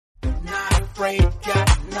afraid,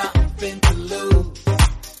 got nothing to lose.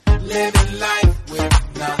 Living life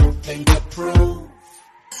with nothing to prove.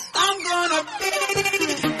 I'm gonna be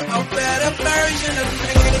a better version of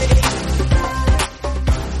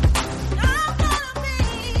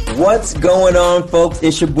me. What's going on, folks?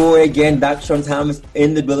 It's your boy again, Dr. Sean Thomas,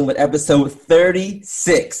 in the building with episode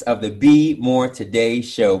 36 of the Be More Today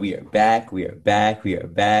show. We are back.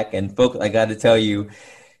 And folks, I got to tell you,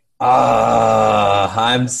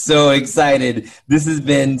 I'm so excited. This has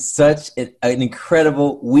been such an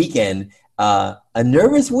incredible weekend. A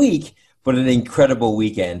nervous week, but an incredible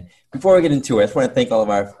weekend. Before we get into it, I just want to thank all of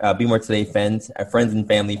our Be More Today friends, our friends and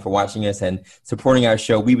family for watching us and supporting our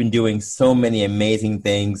show. We've been doing so many amazing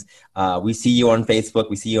things. We see you on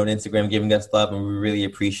Facebook. We see you on Instagram giving us love, and we really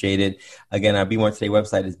appreciate it. Again, our Be More Today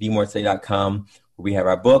website is BeMoreToday.com, where we have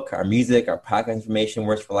our book, our music, our podcast information,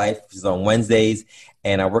 Words for Life, which is on Wednesdays,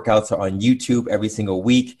 and our workouts are on YouTube every single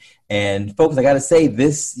week. And folks, I got to say,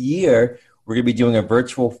 this year, we're going to be doing a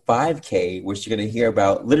virtual 5K, which you're going to hear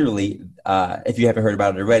about literally, if you haven't heard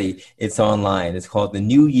about it already, it's online. It's called the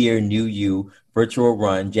New Year, New You Virtual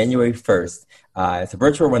Run, January 1st. It's a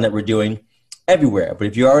virtual run that we're doing everywhere. But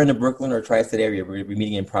if you are in the Brooklyn or Tri-State area, we're going to be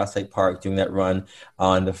meeting in Prospect Park doing that run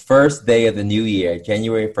on the first day of the new year,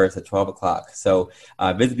 January 1st at 12 o'clock. So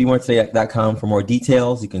visit BeMoreToday.com for more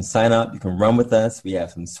details. You can sign up. You can run with us. We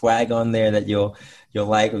have some swag on there that you'll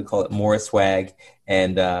like. We call it More Swag.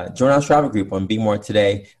 And join our Strava group on Be More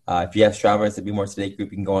Today. If you have Strava, it's the Be More Today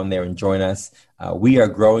group. You can go on there and join us. We are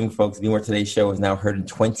growing, folks. Be More Today show is now heard in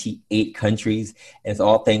 28 countries. And it's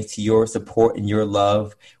all thanks to your support and your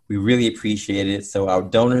love. We really appreciate it. So our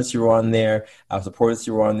donors who are on there, our supporters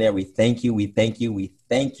who are on there, we thank you, we thank you, we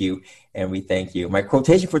thank you, and we thank you. My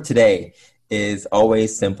quotation for today is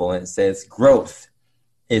always simple, and it says, growth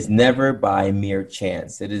is never by mere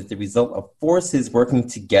chance. It is the result of forces working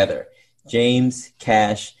together. James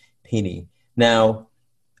Cash Penney. Now,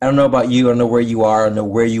 I don't know about you. I don't know where you are. I don't know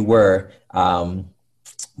where you were.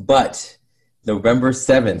 But November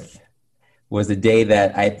 7th was a day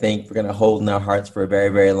that I think we're going to hold in our hearts for a very,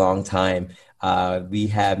 very long time. We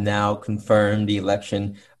have now confirmed the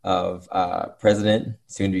election of President,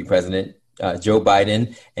 soon-to-be President, Joe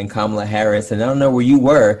Biden and Kamala Harris. And I don't know where you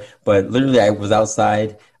were, but literally I was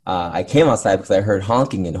outside. I came outside because I heard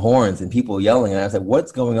honking and horns and people yelling. And I was like,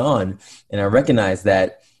 what's going on? And I recognized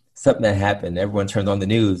that something had happened. Everyone turned on the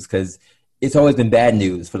news because it's always been bad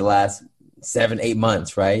news for the last 7-8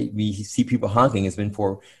 months, right? We see people honking. It's been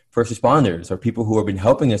for first responders or people who have been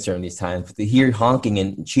helping us during these times. But to hear honking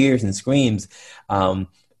and cheers and screams,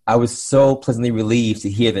 I was so pleasantly relieved to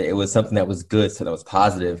hear that it was something that was good, so that was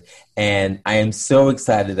positive. And I am so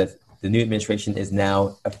excited that the new administration is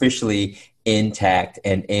now officially intact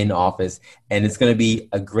and in office, and it's going to be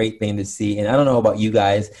a great thing to see. And I don't know about you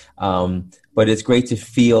guys, but it's great to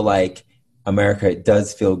feel like America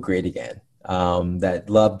does feel great again, that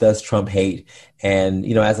love does trump hate. And,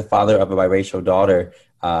 you know, as a father of a biracial daughter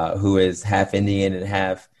who is half Indian and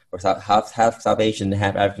half South Asian and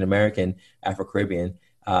half African-American, Afro-Caribbean,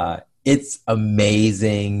 it's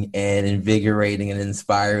amazing and invigorating and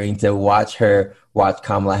inspiring to watch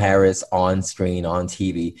Kamala Harris on screen, on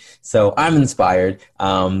TV. So I'm inspired.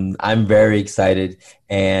 I'm very excited.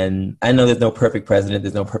 And I know there's no perfect president.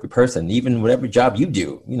 There's no perfect person. Even whatever job you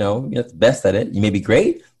do, you're not the best at it. You may be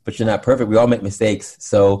great, but you're not perfect. We all make mistakes.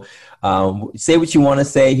 So say what you want to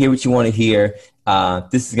say, hear what you want to hear.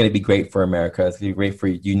 This is going to be great for America. It's going to be great for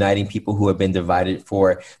uniting people who have been divided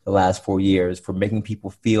for the last 4 years, for making people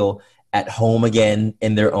feel at home again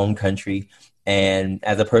in their own country. And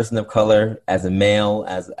as a person of color, as a male,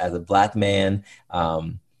 as a black man,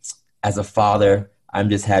 as a father, I'm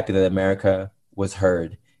just happy that America was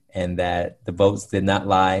heard and that the votes did not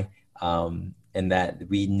lie, and that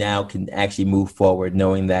we now can actually move forward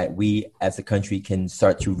knowing that we as a country can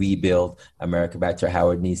start to rebuild America back to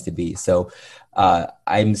how it needs to be. So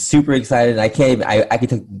I'm super excited. I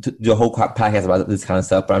could do a whole podcast about this kind of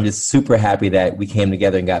stuff, but I'm just super happy that we came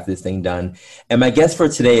together and got this thing done. And my guest for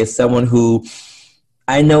today is someone who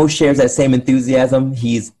I know shares that same enthusiasm.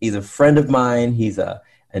 He's a friend of mine. He's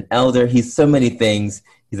an elder. He's so many things.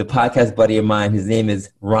 He's a podcast buddy of mine. His name is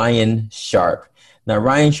Ryan Sharpe. Now,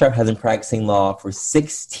 Ryan Sharpe has been practicing law for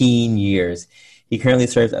 16 years. He currently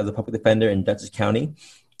serves as a public defender in Dutchess County,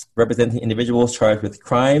 representing individuals charged with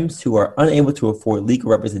crimes who are unable to afford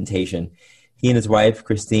legal representation. He and his wife,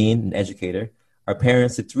 Christine, an educator, are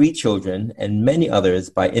parents to 3 children and many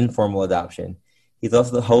others by informal adoption. He's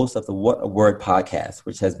also the host of the What a Word podcast,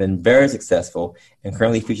 which has been very successful and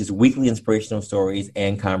currently features weekly inspirational stories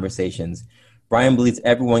and conversations. Ryan believes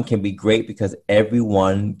everyone can be great because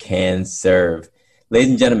everyone can serve.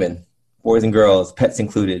 Ladies and gentlemen, boys and girls, pets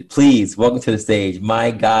included, please welcome to the stage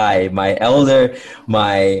my guy, my elder,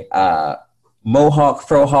 my Mohawk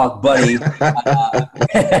Frohawk buddy,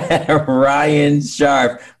 Ryan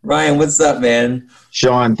Sharpe. Ryan, what's up, man?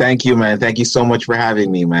 Sean, thank you, man. Thank you so much for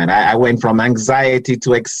having me, man. I went from anxiety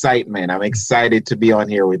to excitement. I'm excited to be on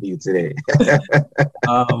here with you today.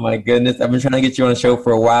 Oh, my goodness. I've been trying to get you on the show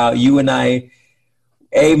for a while. You and I,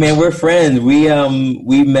 hey, man, we're friends. We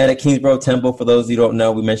met at Kingsborough Temple. For those who don't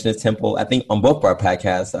know, we mentioned this temple, I think, on both of our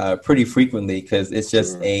podcasts pretty frequently because it's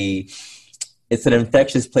just it's an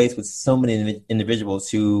infectious place with so many individuals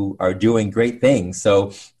who are doing great things.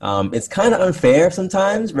 So it's kind of unfair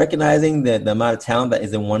sometimes recognizing the amount of talent that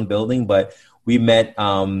is in one building. But we met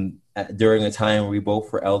during a time where we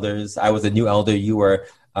both were elders. I was a new elder. You were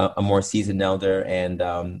a more seasoned elder. And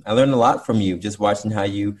I learned a lot from you just watching how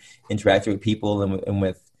you interacted with people and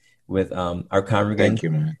with our congregants, Thank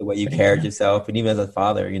you, man. the way you carried yourself. And even as a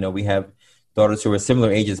father, we have daughters who are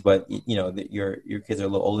similar ages, but your kids are a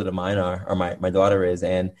little older than mine are, or my daughter is.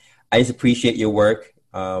 And I just appreciate your work.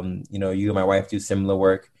 You and my wife do similar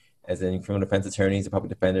work as in criminal defense attorneys and public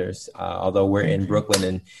defenders. Although we're in Brooklyn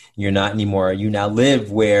and you're not anymore, you now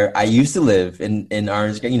live where I used to live in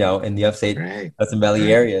Orange, in the upstate Hudson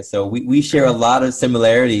Valley area. So we share a lot of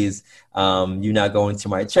similarities. You now going to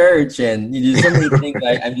my church and you do so many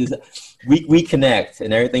things. We connect,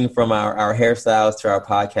 and everything from our hairstyles to our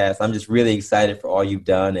podcast. I'm just really excited for all you've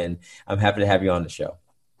done, and I'm happy to have you on the show.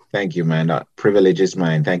 Thank you, man. The privilege is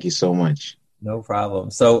mine. Thank you so much. No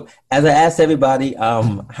problem. So as I asked everybody,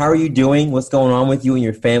 how are you doing? What's going on with you and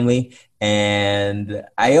your family? And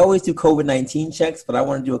I always do COVID-19 checks, but I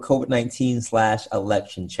want to do a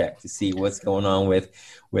COVID-19/election check to see what's going on with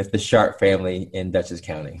the Sharpe family in Dutchess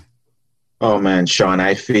County. Oh, man, Sean,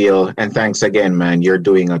 I feel, and thanks again, man, you're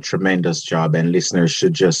doing a tremendous job, and listeners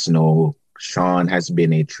should just know Sean has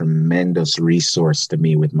been a tremendous resource to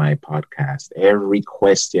me with my podcast. Every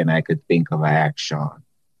question I could think of, I asked Sean.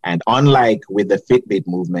 And unlike with the Fitbit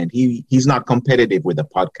movement, he's not competitive with the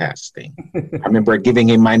podcast thing. I remember giving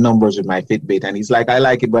him my numbers with my Fitbit, and he's like, I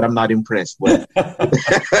like it, but I'm not impressed. But, but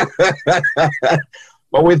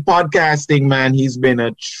with podcasting, man, he's been a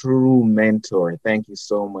true mentor. Thank you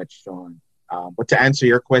so much, Sean. But to answer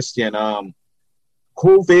your question,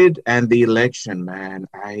 COVID and the election, man,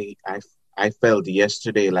 I felt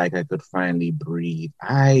yesterday like I could finally breathe.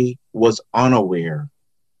 I was unaware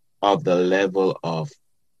of the level of,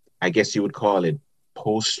 I guess you would call it,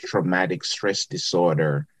 post-traumatic stress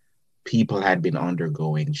disorder people had been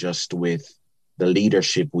undergoing just with the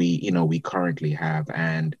leadership we currently have.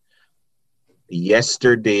 And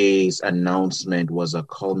yesterday's announcement was a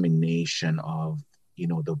culmination of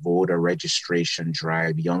the voter registration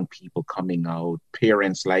drive, young people coming out,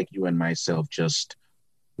 parents like you and myself just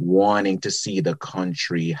wanting to see the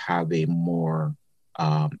country have a more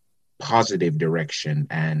positive direction.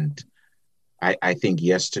 And I think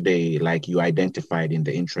yesterday, like you identified in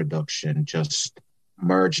the introduction, just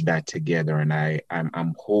merged that together. And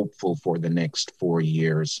I'm hopeful for the next 4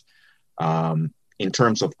 years. In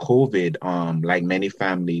terms of COVID, like many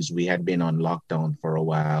families, we had been on lockdown for a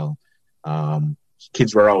while.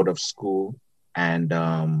 Kids were out of school, and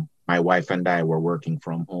my wife and I were working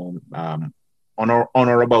from home. On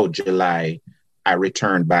or about July, I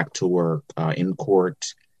returned back to work in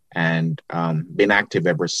court and been active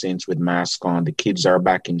ever since with mask on. The kids are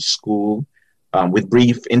back in school with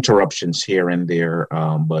brief interruptions here and there,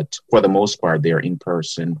 but for the most part, they're in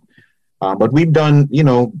person. But we've done,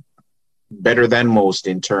 better than most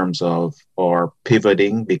in terms of our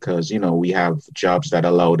pivoting because, we have jobs that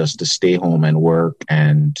allowed us to stay home and work.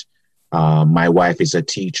 And my wife is a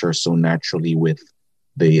teacher. So naturally with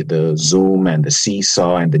the Zoom and the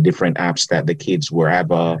Seesaw and the different apps that the kids were, I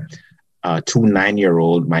have a 2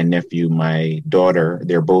 9-year-old, my nephew, my daughter,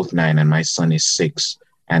 they're both 9 and my son is 6.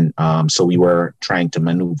 And so we were trying to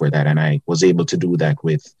maneuver that. And I was able to do that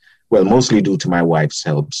mostly due to my wife's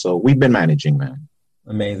help. So we've been managing, man.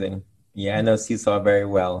 Amazing. Yeah, I know Seesaw very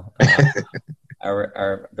well.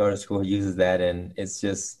 Our daughter's school uses that, and it's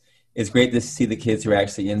great to see the kids who are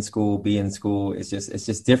actually in school, be in school. It's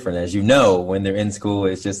just different, as you know, when they're in school.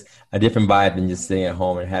 It's just a different vibe than just sitting at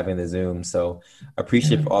home and having the Zoom. So I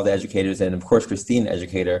appreciate all the educators, and of course, Christine, the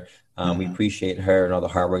educator. We appreciate her and all the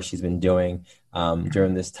hard work she's been doing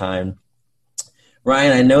during this time.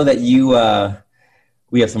 Ryan, I know that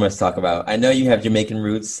we have so much to talk about. I know you have Jamaican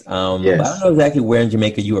roots, but I don't know exactly where in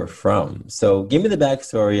Jamaica you are from. So give me the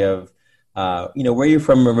backstory of, where you're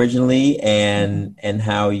from originally and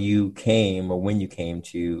how you came or when you came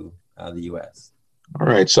to the U.S. All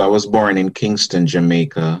right. So I was born in Kingston,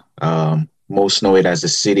 Jamaica. Most know it as the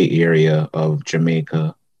city area of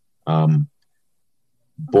Jamaica.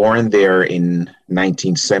 Born there in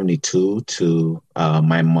 1972 to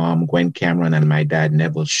my mom, Gwen Cameron, and my dad,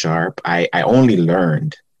 Neville Sharpe. I only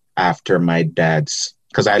learned after my dad's,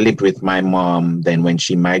 because I lived with my mom. Then when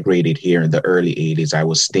she migrated here in the early 80s, I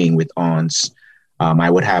was staying with aunts.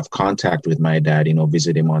 I would have contact with my dad,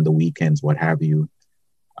 visit him on the weekends, what have you.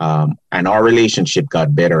 And our relationship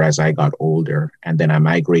got better as I got older. And then I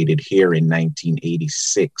migrated here in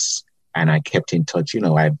 1986. And I kept in touch.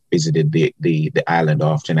 I visited the island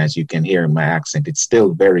often, as you can hear in my accent. It's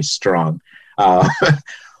still very strong.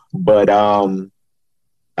 But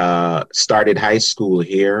started high school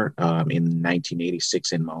here in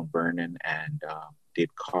 1986 in Mount Vernon, and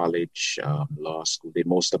did college, law school, did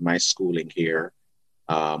most of my schooling here.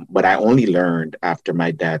 But I only learned after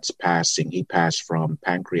my dad's passing. He passed from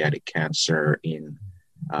pancreatic cancer in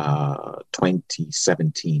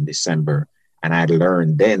 2017, December. And I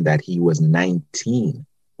learned then that he was 19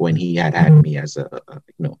 when he had me as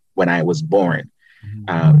when I was born.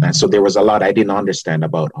 And so there was a lot I didn't understand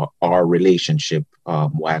about our relationship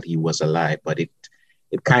while he was alive. But it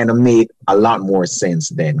kind of made a lot more sense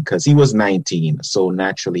then, because he was 19. So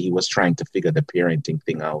naturally, he was trying to figure the parenting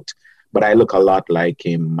thing out. But I look a lot like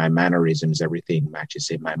him. My mannerisms, everything matches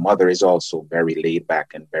him. My mother is also very laid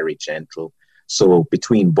back and very gentle. So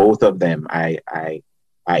between both of them, I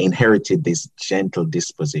inherited this gentle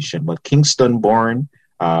disposition. But Kingston born,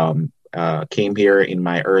 came here in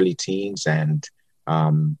my early teens, and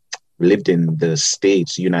lived in the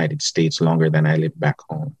United States, longer than I lived back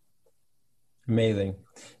home. Amazing.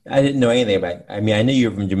 I didn't know anything about it. I mean, I knew you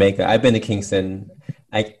were from Jamaica. I've been to Kingston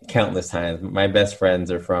countless times. My best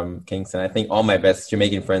friends are from Kingston. I think all my best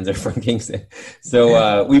Jamaican friends are from Kingston.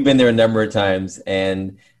 So we've been there a number of times,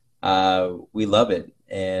 and we love it.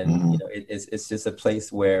 And it's just a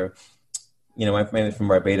place where, my family's from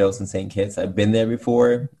Barbados and St. Kitts. I've been there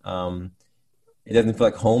before. It doesn't feel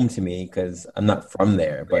like home to me because I'm not from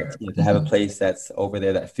there. But to have a place that's over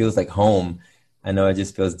there that feels like home, I know it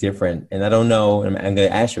just feels different. And I don't know. I'm going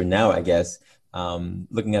to ask you now, I guess.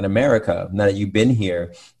 Looking at America, now that you've been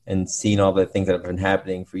here and seen all the things that have been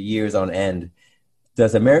happening for years on end,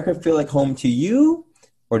 does America feel like home to you,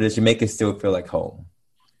 or does Jamaica still feel like home?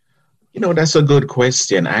 That's a good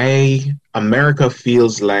question. America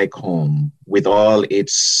feels like home with all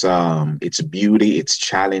its beauty, its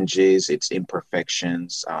challenges, its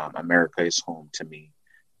imperfections. America is home to me.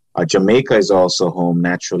 Jamaica is also home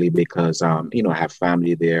naturally because, I have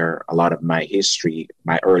family there. A lot of my history,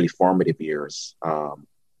 my early formative years,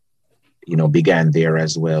 began there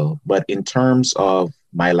as well. But in terms of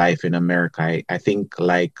my life in America, I think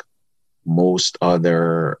like most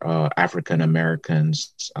other African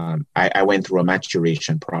Americans, I went through a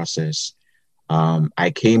maturation process.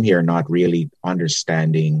 I came here not really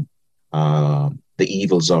understanding the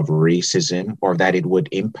evils of racism, or that it would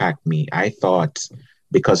impact me. I thought,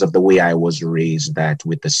 because of the way I was raised, that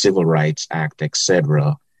with the Civil Rights Act,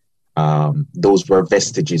 etc., those were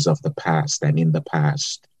vestiges of the past and in the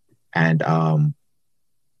past. And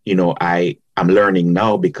I'm learning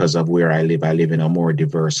now because of where I live. I live in a more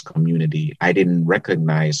diverse community. I didn't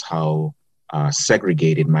recognize how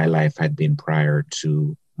segregated my life had been prior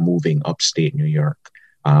to moving upstate New York.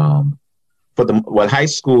 High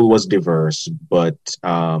school was diverse, but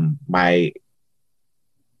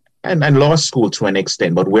and law school to an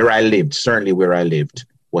extent, but where I lived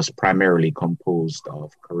was primarily composed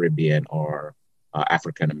of Caribbean or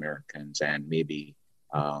African Americans, and maybe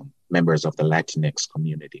members of the Latinx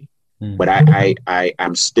community. But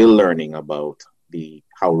I'm still learning about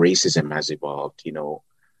how racism has evolved.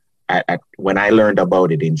 When I learned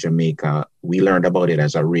about it in Jamaica, we learned about it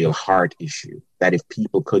as a real heart issue, that if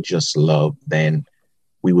people could just love, then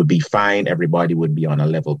we would be fine. Everybody would be on a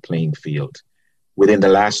level playing field. Within the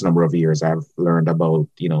last number of years, I've learned about,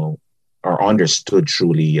 or understood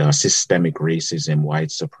truly systemic racism,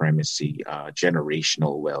 white supremacy,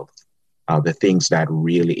 generational wealth, the things that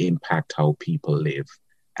really impact how people live.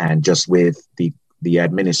 And just with the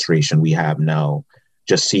administration we have now,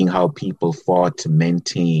 just seeing how people fought to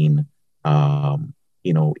maintain,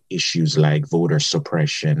 issues like voter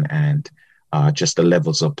suppression and just the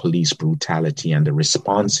levels of police brutality and the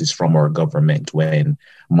responses from our government when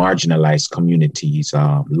marginalized communities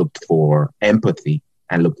looked for empathy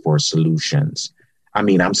and looked for solutions. I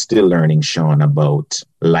mean, I'm still learning, Sean, about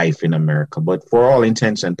life in America, but for all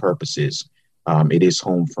intents and purposes, it is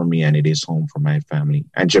home for me, and it is home for my family,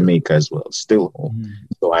 and Jamaica as well, still home.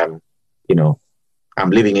 So I'm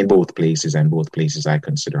living in both places, and both places I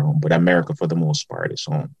consider home, but America for the most part is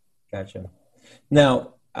home. Gotcha.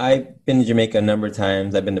 Now, I've been to Jamaica a number of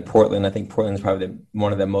times. I've been to Portland. I think Portland is probably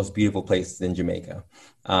one of the most beautiful places in Jamaica.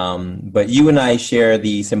 But you and I share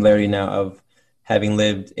the similarity now of having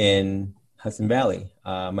lived in Hudson Valley.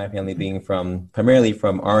 My family being primarily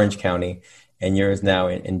from Orange County, and yours now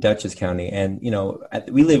in Dutchess County. And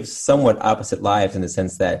we live somewhat opposite lives in the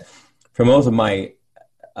sense that for most of my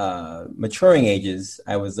maturing ages,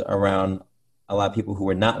 I was around a lot of people who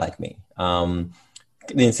were not like me.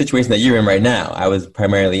 In the situation that you're in right now, I was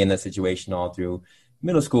primarily in that situation all through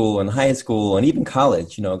middle school and high school and even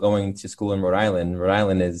college, going to school in Rhode Island. Rhode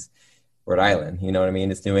Island is Rhode Island, you know what I mean?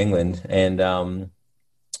 It's New England. And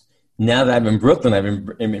now that I'm in Brooklyn, I've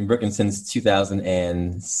been in Brooklyn since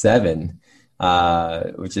 2007,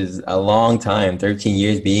 which is a long time, 13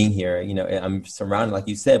 years being here. I'm surrounded, like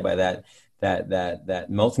you said, by that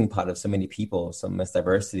melting pot of so many people, so much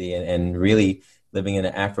diversity, and really living in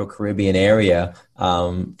an Afro-Caribbean area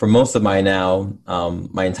for most of my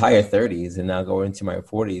entire 30s and now going into my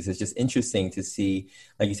 40s. It's just interesting to see,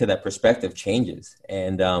 like you said, that perspective changes.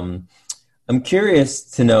 And I'm curious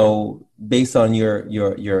to know, based on your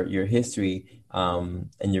history and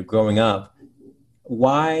your growing up,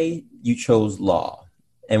 why you chose law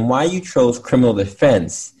and why you chose criminal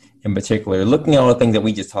defense in particular, looking at all the things that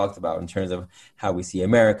we just talked about in terms of how we see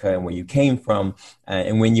America and where you came from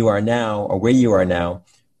and when you are now or where you are now.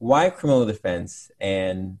 Why criminal defense,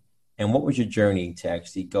 and what was your journey to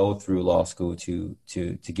actually go through law school to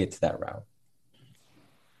get to that route?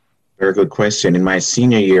 Very good question. In my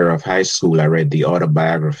senior year of high school, I read the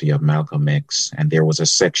autobiography of Malcolm X, and there was a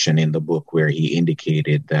section in the book where he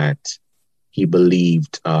indicated that he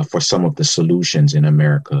believed for some of the solutions in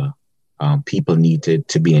America, people needed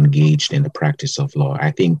to be engaged in the practice of law.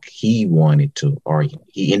 I think he wanted to, or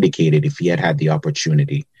he indicated if he had had the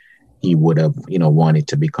opportunity, he would have, wanted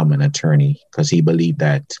to become an attorney because he believed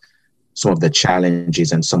that some of the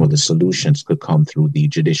challenges and some of the solutions could come through the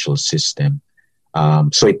judicial system.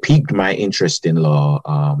 So it piqued my interest in law.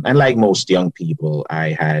 And like most young people, I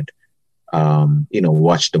had,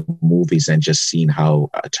 watched the movies and just seen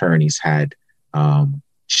how attorneys had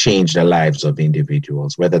change the lives of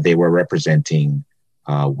individuals, whether they were representing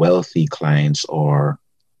wealthy clients or,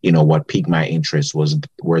 what piqued my interest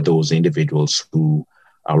were those individuals who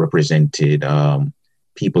represented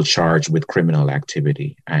people charged with criminal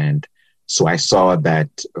activity. And so I saw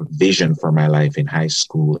that vision for my life in high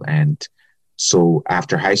school. And so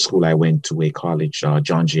after high school, I went to a college,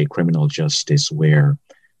 John Jay Criminal Justice, where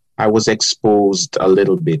I was exposed a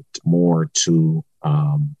little bit more to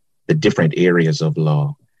the different areas of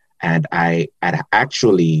law. And I had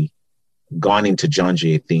actually gone into John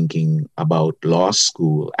Jay thinking about law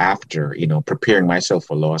school after, preparing myself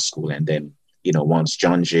for law school. And then, once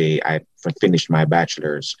John Jay, I finished my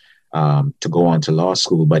bachelor's to go on to law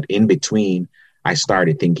school. But in between, I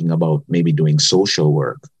started thinking about maybe doing social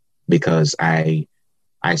work because I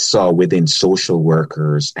saw within social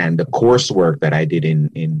workers and the coursework that I did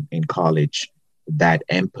in college, that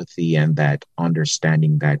empathy and that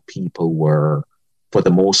understanding that people were, for the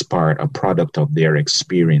most part, a product of their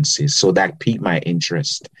experiences. So that piqued my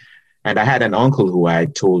interest. And I had an uncle who I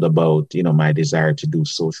told about, my desire to do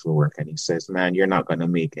social work. And he says, man, you're not going to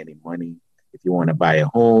make any money. If you want to buy a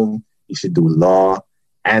home, you should do law.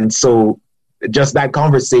 And so just that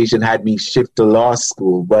conversation had me shift to law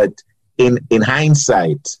school. But in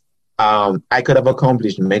hindsight, I could have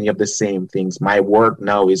accomplished many of the same things. My work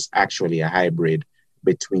now is actually a hybrid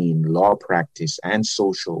between law practice and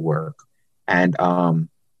social work. And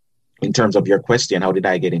in terms of your question, how did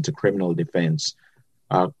I get into criminal defense?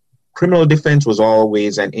 Criminal defense was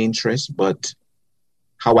always an interest, but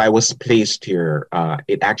how I was placed here,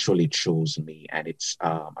 it actually chose me. And it's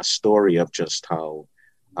a story of just how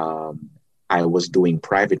I was doing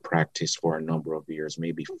private practice for a number of years,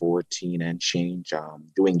 maybe 14 and change,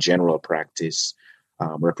 doing general practice,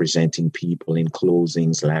 representing people in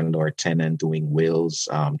closings, landlord, tenant, doing wills,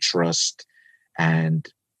 trust, and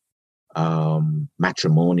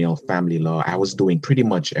matrimonial, family law. I was doing pretty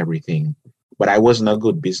much everything, but I wasn't a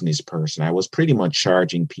good business person. I was pretty much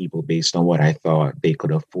charging people based on what I thought they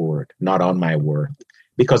could afford, not on my worth.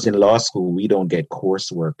 Because in law school, we don't get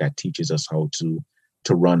coursework that teaches us how to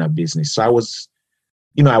run a business. So I was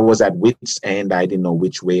at wit's end. I didn't know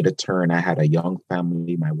which way to turn. I had a young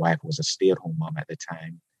family. My wife was a stay-at-home mom at the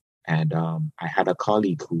time. And I had a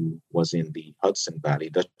colleague who was in the Hudson Valley,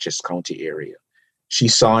 Dutchess County area. She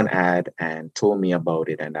saw an ad and told me about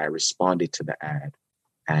it, and I responded to the ad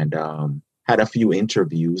and had a few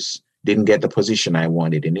interviews, didn't get the position I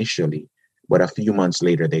wanted initially, but a few months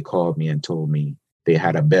later, they called me and told me they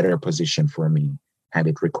had a better position for me, and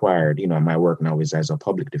it required, my work now is as a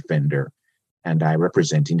public defender, and I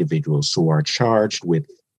represent individuals who are charged with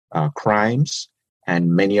crimes,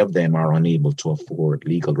 and many of them are unable to afford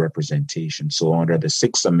legal representation. So under the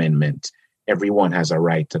Sixth Amendment, everyone has a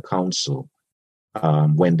right to counsel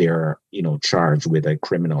when they're, charged with a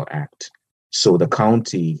criminal act. So the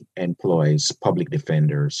county employs public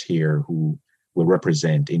defenders here who will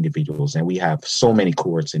represent individuals. And we have so many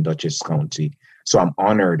courts in Dutchess County. So I'm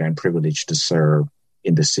honored and privileged to serve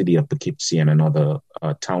in the city of Poughkeepsie and another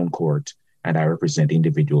town court. And I represent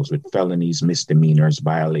individuals with felonies, misdemeanors,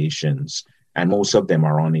 violations, and most of them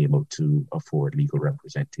are unable to afford legal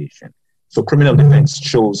representation. So criminal defense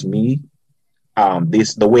shows me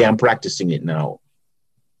the way I'm practicing it now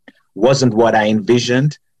wasn't what I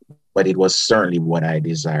envisioned, but it was certainly what I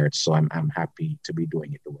desired. So I'm happy to be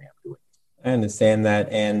doing it the way I'm doing it. I understand that.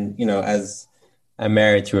 And, as I'm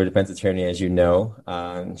married to a defense attorney, as you know,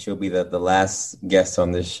 she'll be the last guest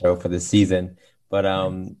on this show for the season. But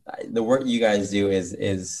the work you guys do is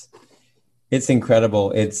it's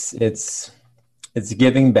incredible. It's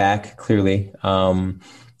giving back, clearly.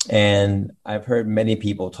 And I've heard many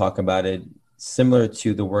people talk about it similar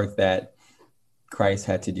to the work that Christ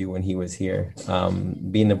had to do when he was here,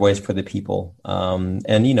 being the voice for the people. And,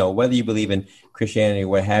 whether you believe in Christianity or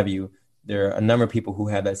what have you, there are a number of people who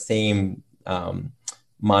have that same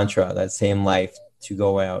mantra, that same life to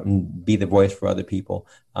go out and be the voice for other people.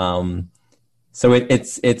 So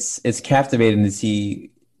it's captivating to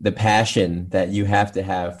see the passion that you have to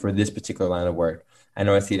have for this particular line of work. I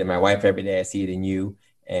know I see it in my wife every day. I see it in you,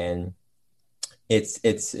 and it's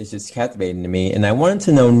just captivating to me. And I wanted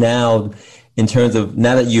to know now, in terms of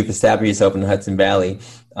now that you've established yourself in the Hudson Valley,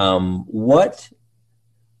 what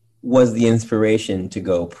was the inspiration to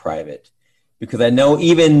go private? Because I know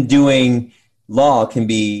even doing law can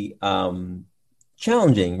be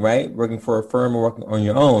challenging, right? Working for a firm or working on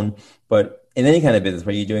your own, but in any kind of business,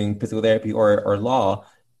 whether you're doing physical therapy or law,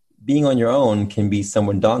 being on your own can be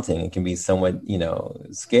somewhat daunting. It can be somewhat,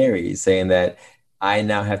 scary, saying that I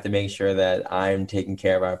now have to make sure that I'm taking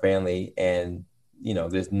care of our family, and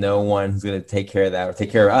there's no one who's going to take care of that or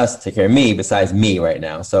take care of us, take care of me besides me right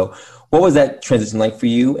now. So what was that transition like for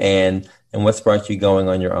you, and what's brought you going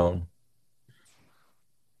on your own?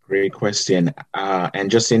 Great question.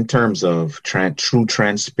 And just in terms of true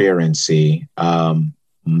transparency,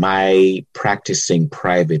 my practicing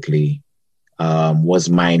privately was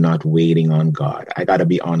my not waiting on God. I got to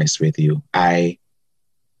be honest with you. I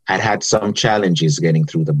had some challenges getting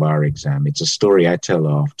through the bar exam. It's a story I tell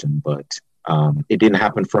often, but it didn't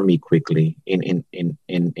happen for me quickly. In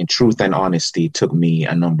truth and honesty, it took me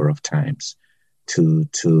a number of times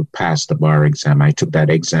to pass the bar exam. I took that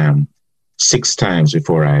exam 6 times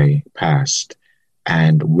before I passed.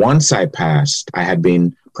 And once I passed,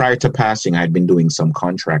 prior to passing, I'd been doing some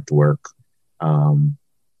contract work,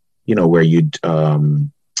 where you'd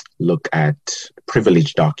look at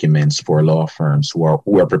privilege documents for law firms who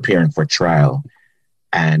are preparing for trial.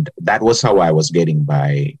 And that was how I was getting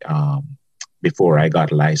by before I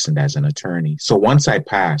got licensed as an attorney. So once I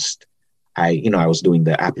passed, I was doing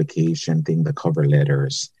the application thing, the cover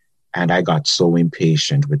letters, and I got so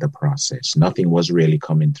impatient with the process. Nothing was really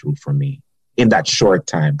coming through for me in that short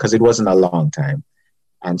time, because it wasn't a long time.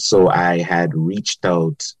 And so I had reached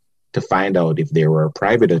out to find out if there were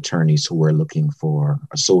private attorneys who were looking for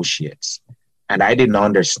associates. And I didn't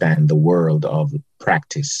understand the world of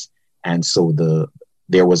practice. And so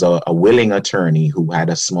there was a willing attorney who had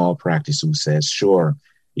a small practice who says, sure,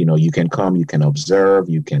 you can come, you can observe,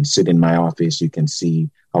 you can sit in my office, you can see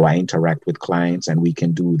how I interact with clients, and we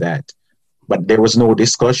can do that. But there was no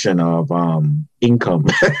discussion of income.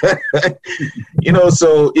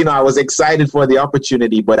 So I was excited for the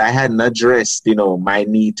opportunity, but I hadn't addressed, my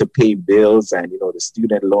need to pay bills, and, the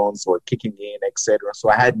student loans were kicking in, etc. So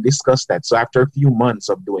I hadn't discussed that. So after a few months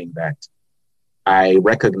of doing that, I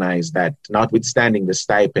recognized that notwithstanding the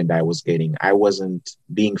stipend I was getting, I wasn't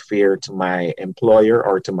being fair to my employer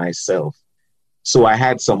or to myself. So I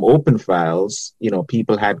had some open files,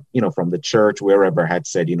 people had, from the church, wherever, had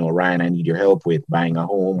said, Ryan, I need your help with buying a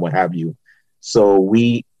home, what have you. So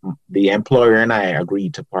the employer and I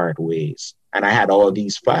agreed to part ways. And I had all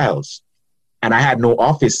these files, and I had no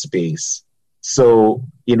office space. So,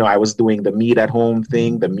 I was doing the meet at home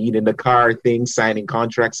thing, the meet in the car thing, signing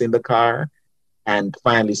contracts in the car. And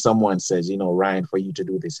finally, someone says, Ryan, for you to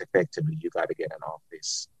do this effectively, you got to get an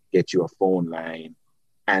office, get you a phone line.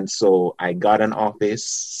 And so I got an office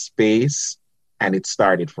space, and it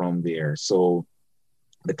started from there. So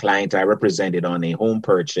the client I represented on a home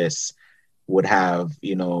purchase would have,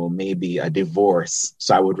 maybe a divorce.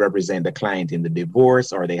 So I would represent the client in the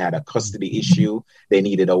divorce, or they had a custody issue. They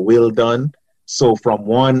needed a will done. So from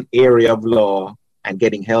one area of law and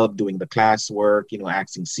getting help doing the classwork,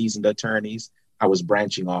 asking seasoned attorneys, I was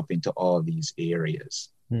branching off into all these areas.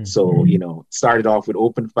 Mm. So, started off with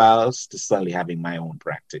open files to suddenly having my own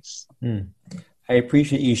practice. Mm. I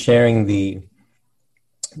appreciate you sharing the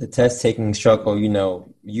test taking struggle.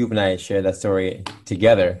 You and I shared that story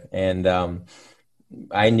together. And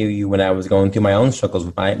I knew you when I was going through my own struggles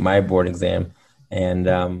with my board exam. And,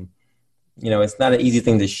 it's not an easy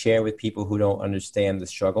thing to share with people who don't understand the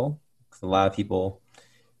struggle. Because a lot of people,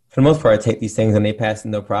 for the most part, take these things and they pass it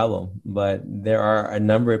no problem. But there are a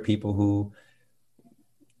number of people who,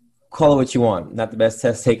 call it what you want, not the best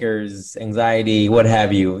test takers, anxiety, what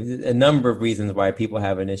have you. A number of reasons why people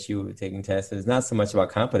have an issue with taking tests. It's not so much about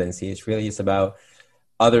competency. It's really just about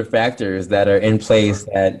other factors that are in place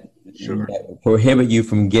that prohibit you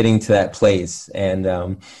from getting to that place. And,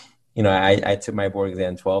 I took my board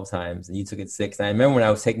exam 12 times and you took it 6. And I remember when I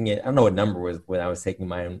was taking it, I don't know what number was when I was taking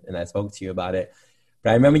mine and I spoke to you about it.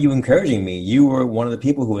 But I remember you encouraging me. You were one of the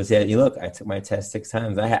people who said, look, I took my test 6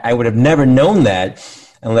 times. I would have never known that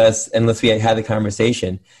unless we had the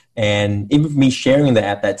conversation. And even for me sharing that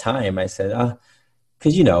at that time, I said,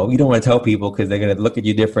 because, you don't want to tell people because they're going to look at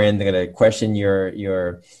you different. They're going to question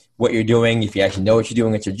your what you're doing, if you actually know what you're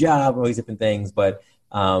doing at your job, all these different things. But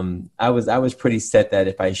I was pretty set that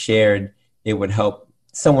if I shared, it would help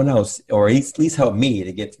someone else or at least help me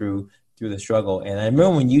to get through the struggle. And I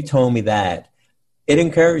remember when you told me that, it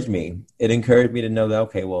encouraged me. It encouraged me to know that,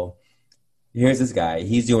 okay, well, here's this guy.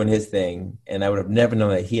 He's doing his thing. And I would have never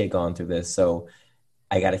known that he had gone through this. So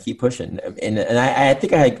I got to keep pushing. And I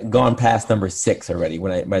think I had gone past number 6 already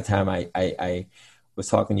by the time I was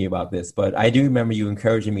talking to you about this. But I do remember you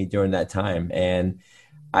encouraging me during that time. And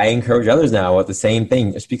I encourage others now with the same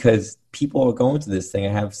thing, just because people are going through this thing.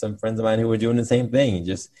 I have some friends of mine who are doing the same thing.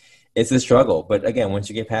 It's a struggle. But again, once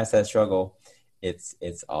you get past that struggle,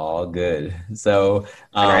 it's all good. So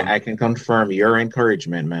I can confirm your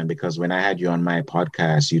encouragement, man, because when I had you on my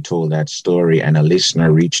podcast, you told that story and a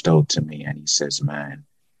listener reached out to me and he says, man,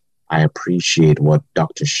 I appreciate what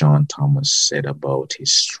Dr. Sean Thomas said about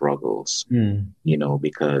his struggles,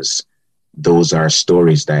 because those are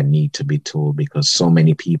stories that need to be told, because so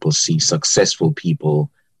many people see successful people,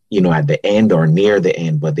 at the end or near the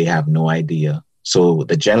end, but they have no idea. So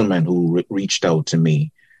the gentleman who reached out to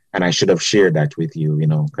me, and I should have shared that with you,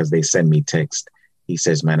 because they send me text. He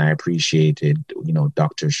says, man, I appreciated,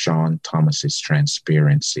 Dr. Sean Thomas's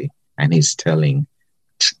transparency and his telling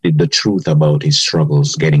the truth about his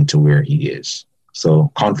struggles getting to where he is.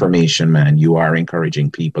 So confirmation, man, you are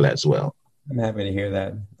encouraging people as well. I'm happy to hear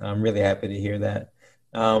that. I'm really happy to hear that.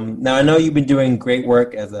 Now, I know you've been doing great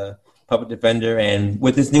work as a public defender, and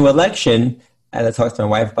with this new election, as I talk to my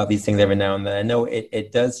wife about these things every now and then, I know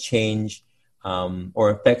it does change or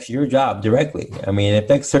affects your job directly. I mean, it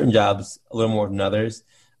affects certain jobs a little more than others,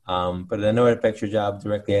 but I know it affects your job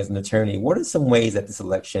directly as an attorney. What are some ways that this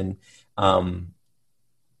election, or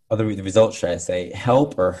the results, should I say,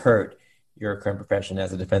 help or hurt your current profession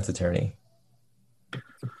as a defense attorney?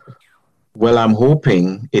 Well, I'm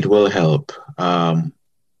hoping it will help.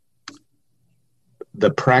 The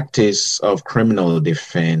practice of criminal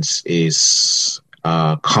defense is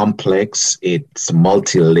complex. It's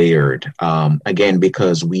multi-layered. Again,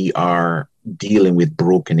 because we are dealing with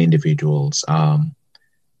broken individuals,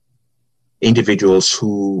 individuals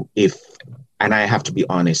who, and I have to be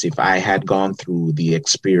honest, if I had gone through the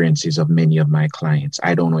experiences of many of my clients,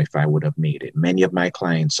 I don't know if I would have made it. Many of my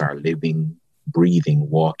clients are living, breathing,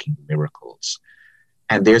 walking miracles.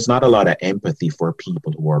 And there's not a lot of empathy for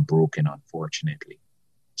people who are broken, unfortunately.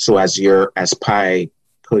 So as Pi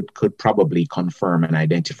could probably confirm and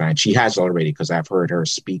identify, and she has already, because I've heard her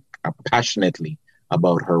speak passionately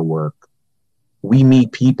about her work. We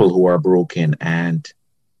meet people who are broken, and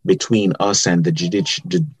between us and the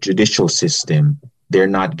judicial system, they're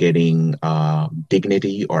not getting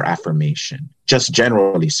dignity or affirmation. Just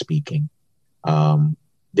generally speaking,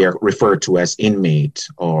 they're referred to as inmate,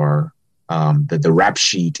 or the rap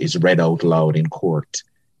sheet is read out loud in court.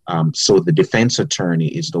 So the defense attorney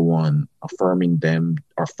is the one affirming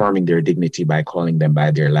their dignity by calling them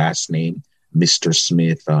by their last name, Mr.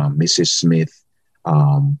 Smith, Mrs. Smith,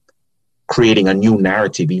 creating a new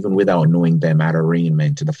narrative even without knowing them at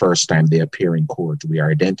arraignment. The first time they appear in court, we are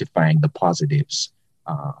identifying the positives,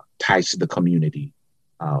 ties to the community,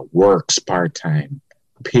 works part-time,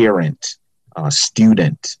 parent,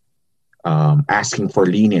 student, asking for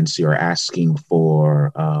leniency or asking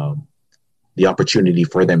for the opportunity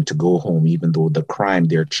for them to go home, even though the crime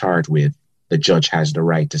they're charged with, the judge has the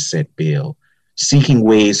right to set bail, seeking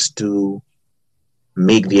ways to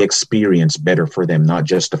make the experience better for them, not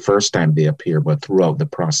just the first time they appear, but throughout the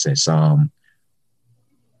process.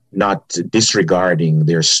 Not disregarding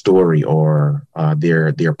their story or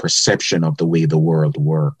their perception of the way the world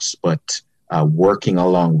works, but working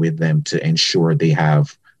along with them to ensure they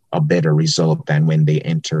have a better result than when they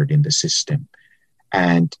entered in the system.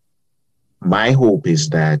 And my hope is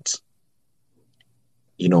that,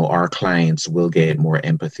 our clients will get more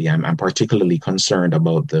empathy. I'm particularly concerned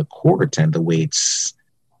about the court and the way it's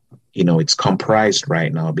comprised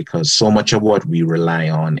right now, because so much of what we rely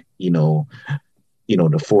on,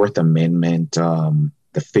 the Fourth Amendment,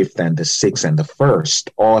 the Fifth and the Sixth and the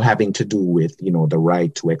First, all having to do with, the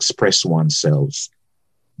right to express oneself,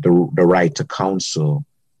 the right to counsel,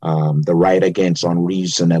 the right against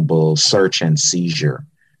unreasonable search and seizure.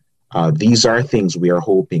 These are things we are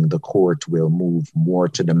hoping the court will move more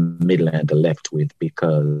to the middle and the left with,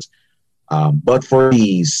 because but for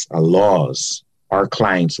these laws, our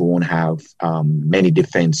clients won't have many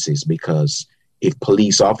defenses, because if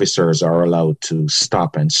police officers are allowed to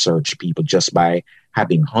stop and search people just by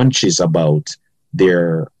having hunches about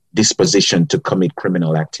their disposition to commit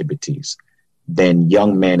criminal activities, then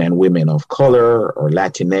young men and women of color or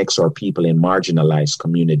Latinx or people in marginalized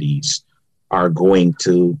communities are going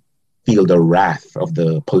to feel the wrath of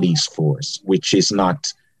the police force, which is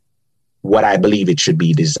not what I believe it should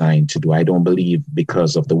be designed to do. I don't believe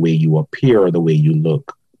because of the way you appear or the way you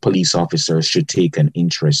look, police officers should take an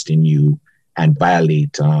interest in you and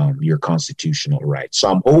violate your constitutional rights. So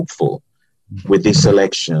I'm hopeful with this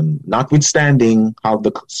election, notwithstanding how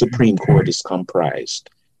the Supreme Court is comprised,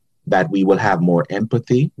 that we will have more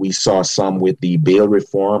empathy. We saw some with the bail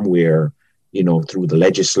reform where, through the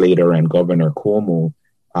legislator and Governor Cuomo,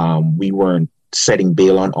 we weren't setting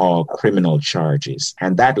bail on all criminal charges.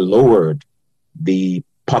 And that lowered the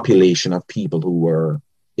population of people who were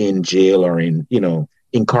in jail or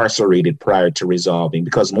incarcerated prior to resolving,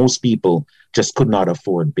 because most people just could not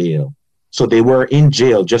afford bail. So they were in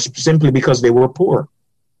jail just simply because they were poor.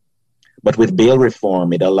 But with bail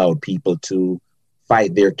reform, it allowed people to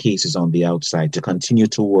fight their cases on the outside, to continue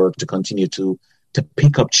to work, to continue to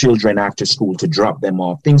pick up children after school, to drop them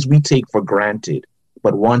off, things we take for granted.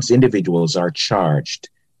 But once individuals are charged,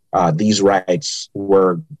 these rights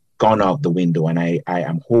were gone out the window. And I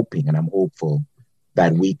am hoping and I'm hopeful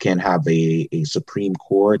that we can have a Supreme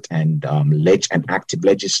Court and an active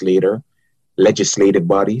legislative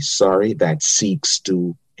body, that seeks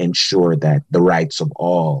to ensure that the rights of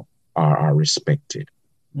all are respected.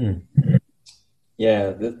 Mm-hmm.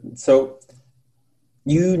 Yeah. So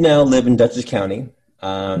you now live in Dutchess County.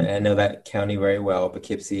 And I know that county very well,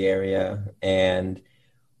 Poughkeepsie area. And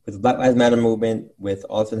with the Black Lives Matter movement, with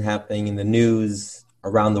all that's been happening in the news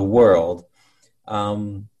around the world,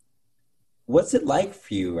 what's it like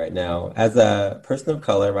for you right now as a person of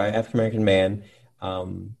color, right, African-American man,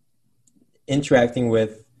 interacting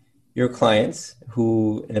with your clients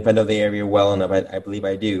who, and if I know the area well enough, I believe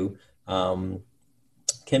I do,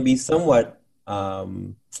 can be somewhat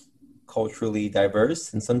culturally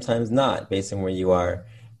diverse and sometimes not, based on where you are.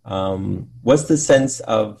 What's the sense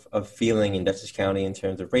of feeling in Dutchess County in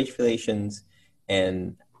terms of race relations,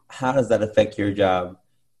 and how does that affect your job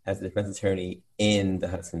as a defense attorney in the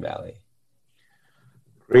Hudson Valley?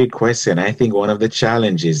 Great question. I think one of the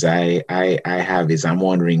challenges I have is I'm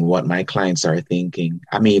wondering what my clients are thinking.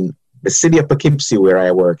 I mean, the city of Poughkeepsie, where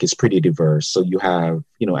I work, is pretty diverse. So you have,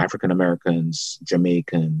 African Americans,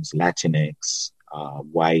 Jamaicans, Latinx,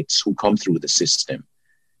 whites who come through the system,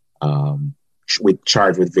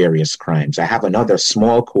 charged with various crimes. I have another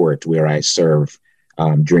small court where I serve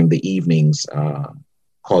during the evenings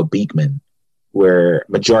called Beekman, where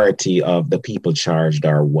majority of the people charged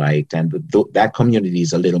are white, and that community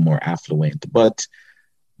is a little more affluent. But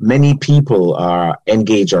many people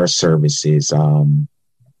engage our services.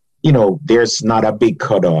 There's not a big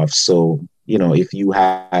cutoff. So, if you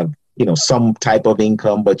have, some type of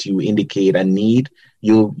income, but you indicate a need,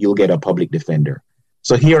 you'll get a public defender.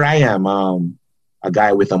 So here I am, a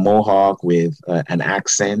guy with a mohawk with an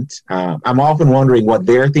accent. I'm often wondering what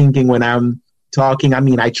they're thinking when I'm talking. I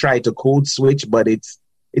mean, I try to code switch, but it's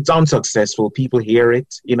unsuccessful. People hear it.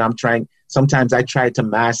 Sometimes I try to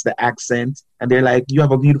mask the accent and they're like, you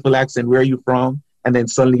have a beautiful accent. Where are you from? And then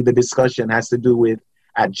suddenly the discussion has to do with,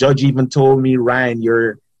 a judge even told me, Ryan,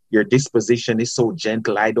 your disposition is so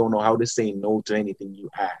gentle. I don't know how to say no to anything you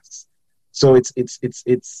ask. So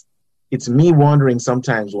it's me wondering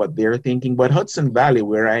sometimes what they're thinking. But Hudson Valley,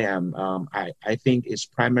 where I am, I think is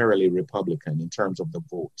primarily Republican in terms of the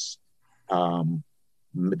votes.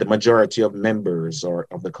 The majority of members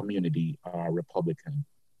of the community are Republican.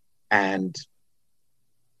 And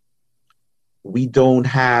we don't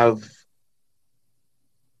have,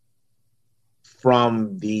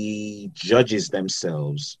 from the judges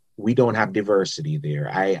themselves, we don't have diversity there.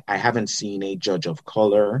 I haven't seen a judge of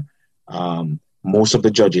color. Most of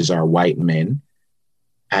the judges are white men,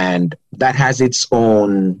 and that has its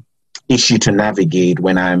own issue to navigate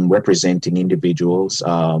when I'm representing individuals.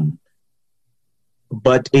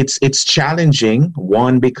 But it's challenging.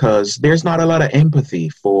 One, because there's not a lot of empathy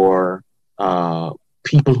for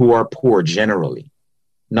people who are poor generally.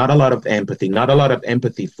 Not a lot of empathy. Not a lot of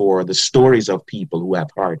empathy for the stories of people who have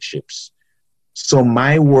hardships. So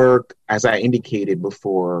my work, as I indicated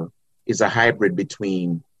before, is a hybrid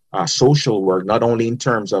between social work, not only in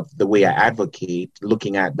terms of the way I advocate,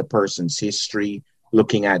 looking at the person's history,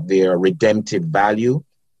 looking at their redemptive value,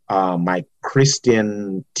 my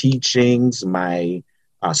Christian teachings, my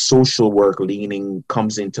social work leaning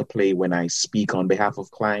comes into play when I speak on behalf of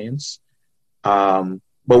clients.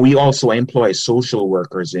 But we also employ social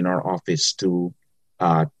workers in our office to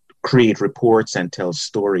create reports and tell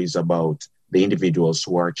stories about the individuals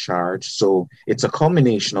who are charged. So it's a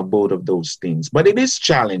combination of both of those things. But it is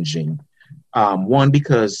challenging. One,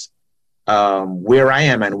 because where I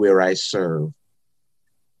am and where I serve,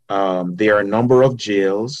 there are a number of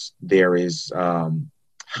jails. There is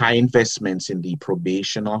high investments in the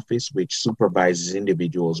probation office, which supervises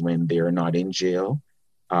individuals when they're not in jail.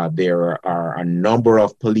 There are a number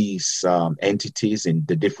of police entities in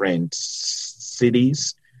the different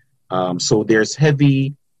cities. So there's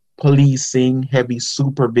heavy policing, heavy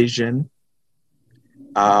supervision.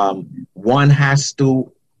 One has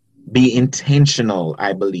to be intentional,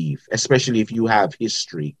 I believe, especially if you have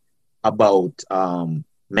history, about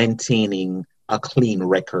maintaining a clean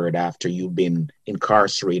record after you've been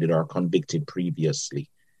incarcerated or convicted previously,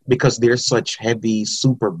 because there's such heavy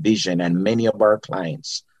supervision and many of our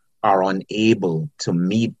clients are unable to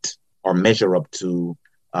meet or measure up to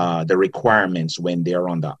the requirements when they're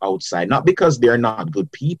on the outside, not because they're not good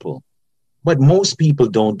people, but most people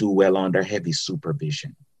don't do well under heavy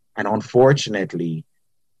supervision. And unfortunately,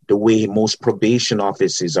 the way most probation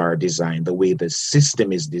offices are designed, the way the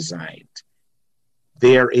system is designed,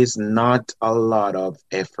 there is not a lot of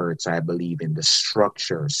efforts, I believe, in the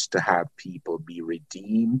structures to have people be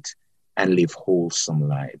redeemed and live wholesome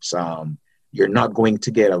lives. You're not going to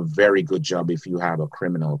get a very good job if you have a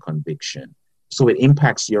criminal conviction. So it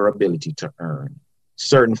impacts your ability to earn.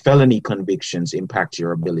 Certain felony convictions impact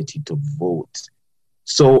your ability to vote.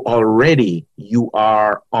 So already you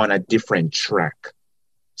are on a different track.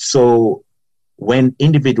 So when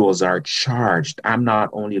individuals are charged, I'm not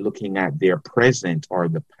only looking at their present or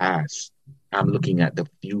the past, I'm looking at the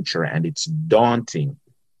future, and it's daunting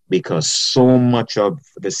because so much of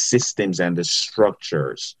the systems and the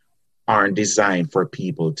structures aren't designed for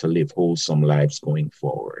people to live wholesome lives going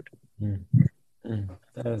forward.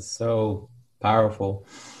 That is so powerful.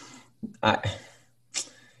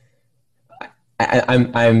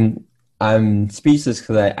 I'm speechless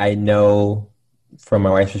because I know from my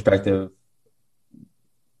wife's perspective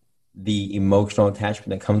the emotional attachment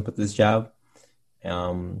that comes with this job,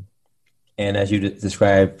 and as you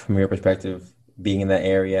described from your perspective, being in that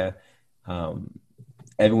area,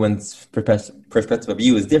 everyone's perspective of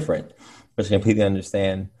you is different, which I completely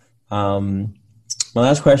understand. My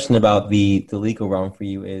last question about the legal realm for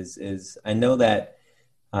you is I know that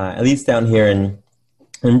at least down here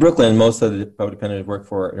in Brooklyn, most of the public defenders work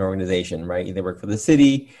for an organization, right? Either work for the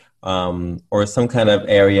city or some kind of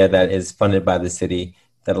area that is funded by the city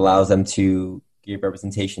that allows them to give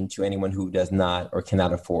representation to anyone who does not or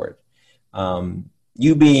cannot afford.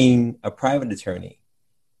 You being a private attorney,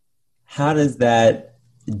 how does that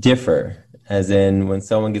differ? As in, when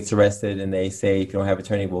someone gets arrested and they say, if you don't have an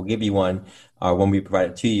attorney, we'll give you one, or when we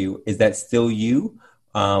provide it to you, is that still you?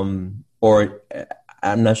 Or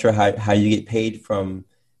I'm not sure how you get paid from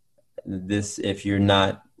this if you're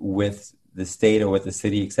not with the state or with the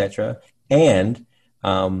city, etc. And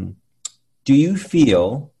do you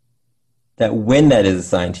feel that when that is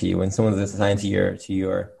assigned to you, when someone is assigned to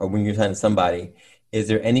your, or when you're assigned to somebody, is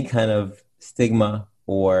there any kind of stigma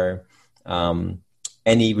or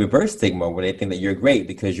any reverse stigma where they think that you're great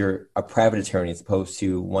because you're a private attorney as opposed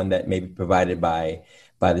to one that may be provided by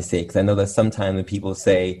the state? Because I know that sometimes when people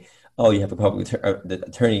say, oh, you have a public the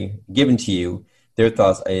attorney given to you, their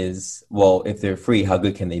thoughts is, well, if they're free, how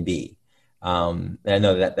good can they be? And I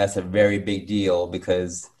know that that's a very big deal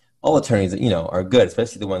because all attorneys, are good,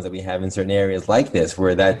 especially the ones that we have in certain areas like this,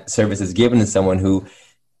 where that service is given to someone who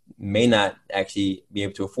may not actually be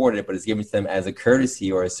able to afford it, but it's given to them as a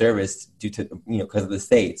courtesy or a service due to, because of the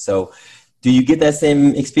state. So do you get that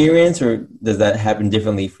same experience, or does that happen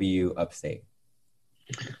differently for you upstate?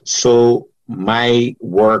 So my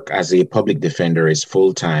work as a public defender is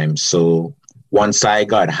full time. So once I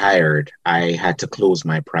got hired, I had to close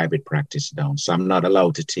my private practice down. So I'm not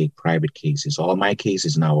allowed to take private cases. All my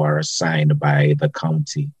cases now are assigned by the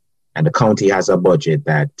county, and the county has a budget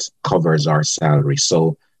that covers our salary.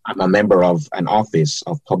 So I'm a member of an office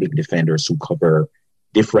of public defenders who cover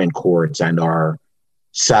different courts, and our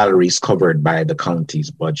salaries covered by the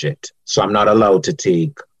county's budget. So I'm not allowed to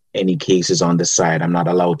take any cases on the side. I'm not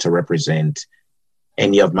allowed to represent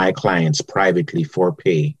any of my clients privately for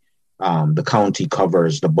pay. The county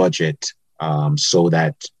covers the budget so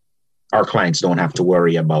that our clients don't have to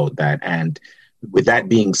worry about that. And with that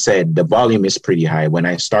being said, the volume is pretty high. When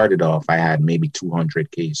I started off, I had maybe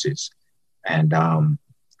 200 cases. And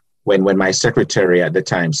when my secretary at the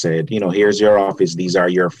time said, here's your office, these are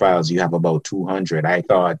your files, you have about 200, I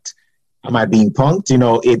thought, am I being punked?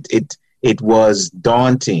 It was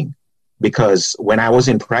daunting, because when I was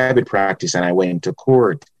in private practice and I went to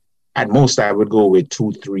court, at most I would go with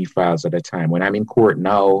 2-3 files at a time. When I'm in court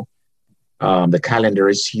now, the calendar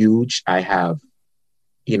is huge. I have,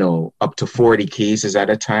 up to 40 cases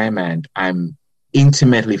at a time, and I'm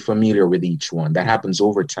intimately familiar with each one. That happens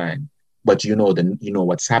over time. But you know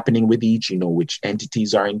what's happening with each, which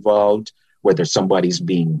entities are involved, whether somebody's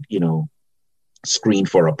being, screened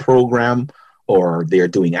for a program, or they're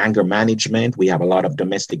doing anger management. We have a lot of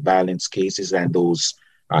domestic violence cases, and those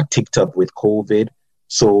ticked up with COVID.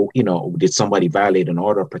 So, did somebody violate an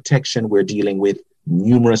order of protection? We're dealing with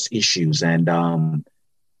numerous issues. And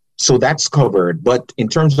so that's covered. But in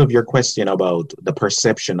terms of your question about the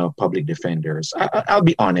perception of public defenders, I'll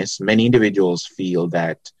be honest, many individuals feel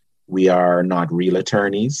that we are not real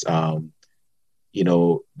attorneys. The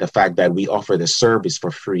fact that we offer the service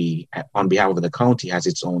for free on behalf of the county has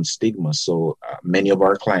its own stigma. So many of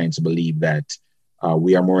our clients believe that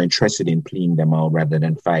we are more interested in pleading them out rather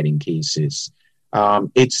than fighting cases.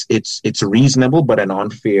 It's reasonable, but an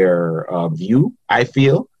unfair view, I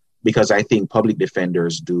feel, because I think public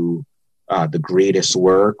defenders do the greatest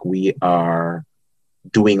work. We are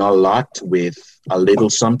doing a lot with a little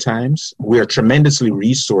sometimes. We are tremendously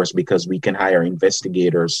resourced because we can hire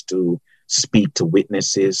investigators to speak to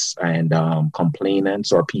witnesses and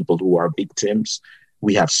complainants or people who are victims.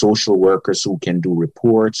 We have social workers who can do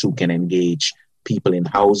reports, who can engage people in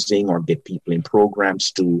housing or get people in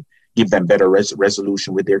programs to give them better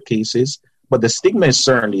resolution with their cases. But the stigma is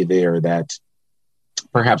certainly there that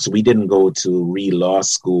perhaps we didn't go to real law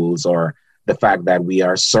schools, or the fact that we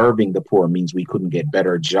are serving the poor means we couldn't get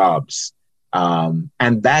better jobs. And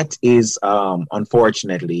that is,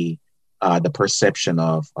 unfortunately, the perception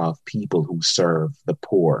of people who serve the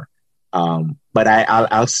poor. But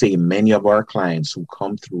I'll say many of our clients who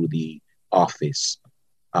come through the office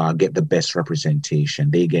get the best representation.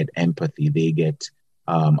 They get empathy. They get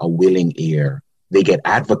a willing ear. They get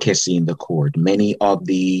advocacy in the court. Many of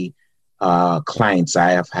the clients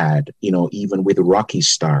I have had, even with rocky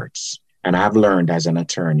starts, and I've learned as an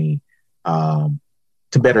attorney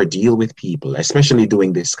to better deal with people, especially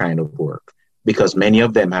doing this kind of work, because many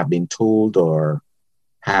of them have been told or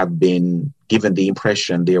have been given the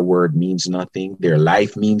impression their word means nothing, their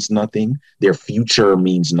life means nothing, their future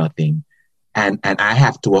means nothing. And I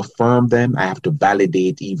have to affirm them. I have to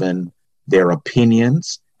validate even their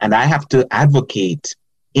opinions. And I have to advocate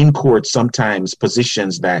in court sometimes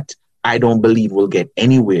positions that I don't believe will get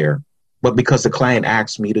anywhere, but because the client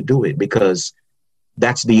asks me to do it, because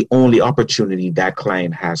that's the only opportunity that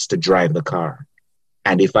client has to drive the car.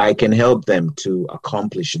 And if I can help them to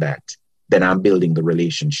accomplish that, then I'm building the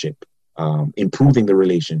relationship, improving the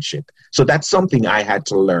relationship. So that's something I had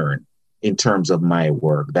to learn in terms of my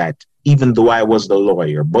work, that even though I was the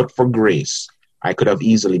lawyer, but for grace, I could have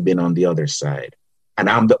easily been on the other side. And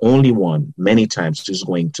I'm the only one many times who's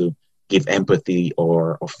going to give empathy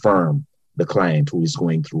or affirm the client who is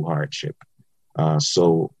going through hardship.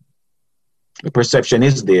 So the perception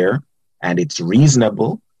is there and it's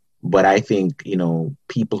reasonable, but I think,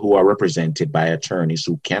 people who are represented by attorneys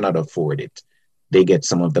who cannot afford it, they get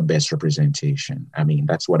some of the best representation. I mean,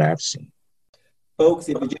 that's what I've seen. Folks,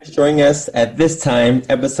 if you're just joining us at this time,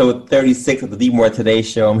 episode 36 of the Deep More Today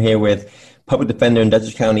show, I'm here with public defender in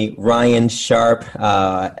Dutchess County, Ryan Sharpe,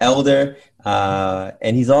 elder,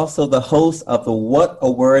 and he's also the host of the What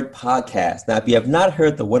a Word podcast. Now, if you have not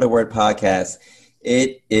heard the What a Word podcast,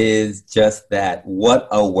 it is just that, what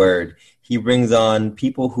a word. He brings on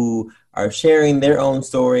people who are sharing their own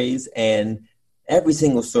stories, and every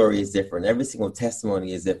single story is different. Every single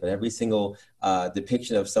testimony is different. Every single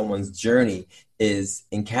depiction of someone's journey is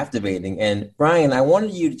captivating. And Brian, I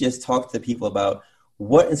wanted you to just talk to people about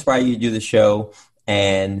what inspired you to do the show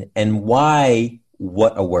and why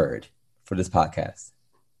What a Word for this podcast?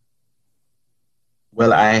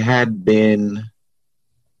 Well, I had been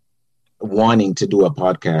wanting to do a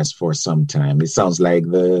podcast for some time. It sounds like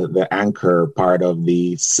the anchor part of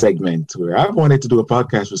the segment where I've wanted to do a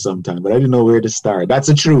podcast for some time, but I didn't know where to start. That's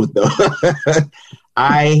the truth, though.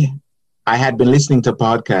 I I had been listening to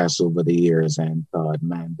podcasts over the years and thought,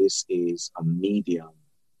 man, this is a medium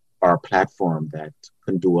or a platform that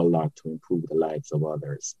can do a lot to improve the lives of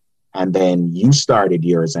others. And then you started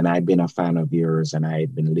yours, and I'd been a fan of yours, and I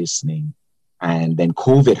had been listening. And then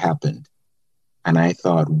COVID happened. And I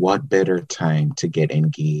thought, what better time to get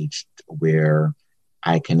engaged where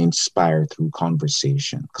I can inspire through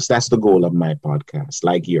conversation? Because that's the goal of my podcast,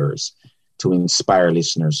 like yours, to inspire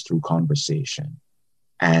listeners through conversation.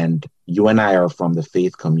 And you and I are from the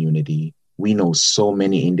faith community. We know so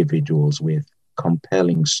many individuals with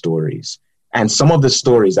compelling stories. And some of the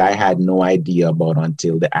stories I had no idea about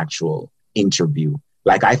until the actual interview.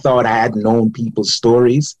 Like I thought I had known people's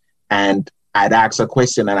stories, and I'd ask a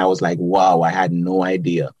question and I was like, wow, I had no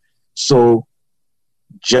idea. So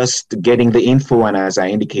just getting the info, and as I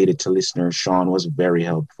indicated to listeners, Sean was very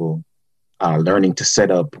helpful. Learning to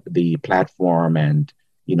set up the platform and,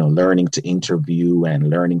 learning to interview and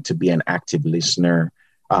learning to be an active listener.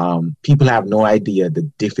 People have no idea the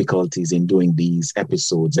difficulties in doing these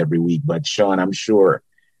episodes every week. But Sean, I'm sure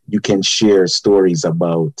you can share stories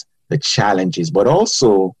about the challenges, but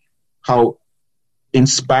also how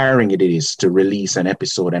inspiring it is to release an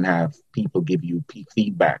episode and have people give you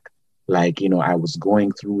feedback. Like, I was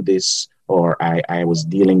going through this, or I was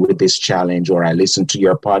dealing with this challenge, or I listened to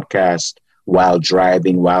your podcast while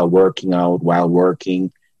driving, while working out, while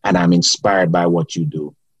working, and I'm inspired by what you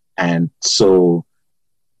do. And so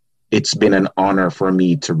it's been an honor for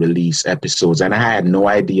me to release episodes. And I had no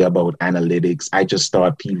idea about analytics. I just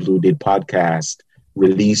thought people who did podcasts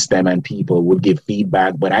released them and people would give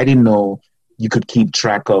feedback, but I didn't know you could keep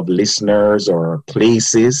track of listeners or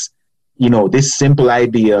places. This simple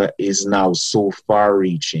idea is now so far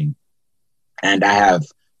reaching. And I have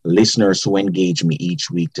listeners who engage me each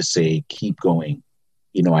week to say, keep going.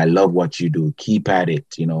 I love what you do. Keep at it.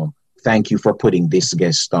 Thank you for putting this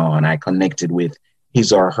guest on. I connected with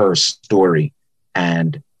his or her story.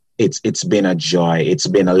 And it's been a joy. It's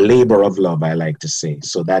been a labor of love, I like to say.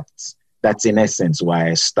 So that's in essence why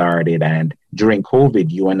I started. And during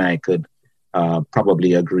COVID, you and I could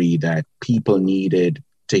probably agree that people needed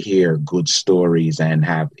to hear good stories and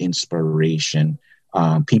have inspiration.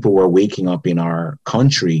 People were waking up in our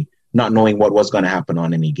country not knowing what was going to happen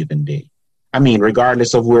on any given day. I mean,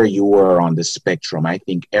 regardless of where you were on the spectrum, I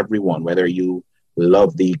think everyone, whether you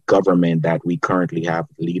love the government that we currently have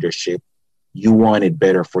leadership, you wanted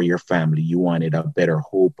better for your family. You wanted a better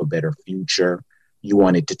hope, a better future. You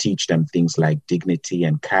wanted to teach them things like dignity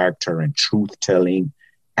and character and truth telling.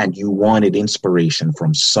 And you wanted inspiration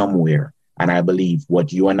from somewhere. And I believe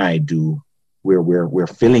what you and I do, we're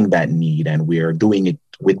filling that need, and we're doing it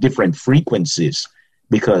with different frequencies,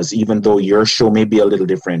 because even though your show may be a little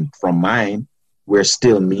different from mine, we're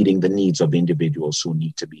still meeting the needs of individuals who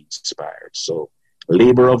need to be inspired. So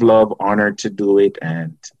labor of love, honored to do it.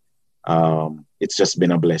 And it's just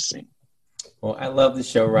been a blessing. Well, I love the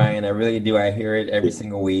show, Ryan. I really do. I hear it every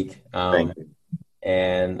single week. Thank you.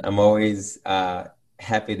 And I'm always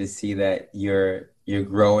happy to see that you're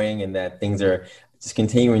growing and that things are just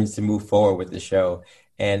continuing to move forward with the show.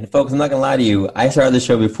 And folks, I'm not gonna lie to you, I started the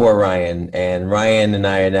show before Ryan, and Ryan and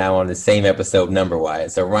I are now on the same episode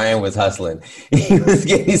number-wise. So Ryan was hustling. He was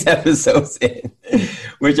getting these episodes in,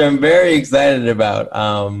 which I'm very excited about.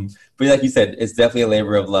 But like you said, it's definitely a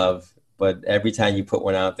labor of love. But every time you put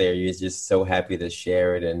one out there, you're just so happy to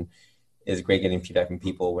share it. And it's great getting feedback from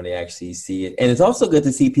people when they actually see it. And it's also good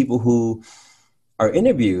to see people who are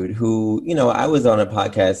interviewed who, I was on a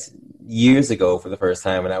podcast years ago for the first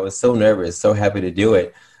time, and I was so nervous, so happy to do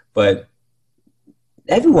it. But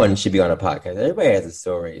everyone should be on a podcast. Everybody has a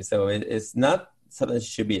story. So it's not something that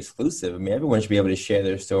should be exclusive. I mean, everyone should be able to share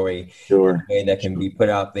their story in a way that can be put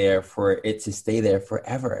out there for it to stay there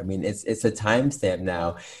forever. I mean, it's a timestamp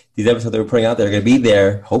now. These episodes that we're putting out there are going to be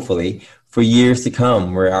there, hopefully, for years to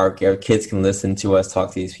come, where our kids can listen to us talk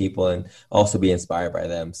to these people and also be inspired by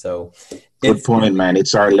them. So good point, man.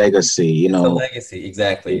 It's our legacy, It's a legacy,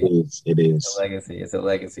 exactly. It is. It's a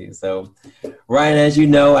legacy. So, Ryan, as you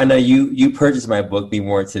know, I know you purchased my book, Be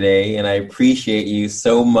More Today, and I appreciate you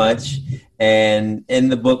so much. And in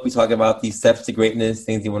the book, we talk about these steps to greatness,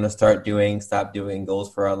 things you want to start doing, stop doing,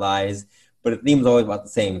 goals for our lives. But the theme is always about the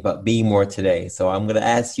same, about being more today. So I'm going to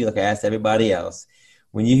ask you, like I asked everybody else,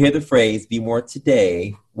 when you hear the phrase, be more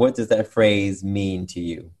today, what does that phrase mean to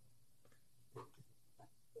you?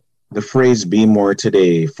 The phrase "be more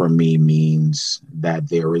today" for me means that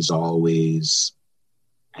there is always,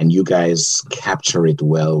 and you guys capture it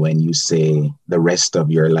well when you say the rest of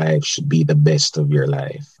your life should be the best of your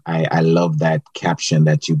life. I love that caption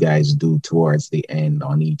that you guys do towards the end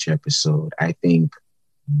on each episode. I think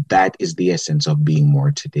that is the essence of being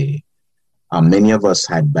more today. Many of us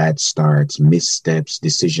had bad starts, missteps,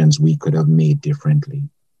 decisions we could have made differently.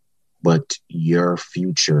 But your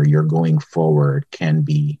future, your going forward can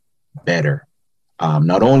be better.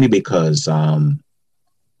 Not only because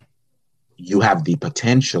you have the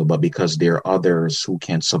potential, but because there are others who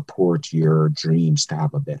can support your dreams to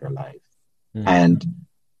have a better life. Mm-hmm. And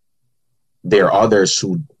there are others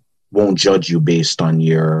who won't judge you based on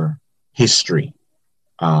your history.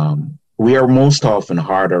 We are most often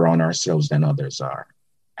harder on ourselves than others are.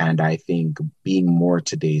 And I think being more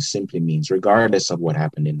today simply means, regardless of what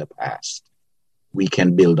happened in the past, we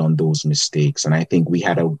can build on those mistakes. And I think we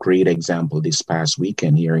had a great example this past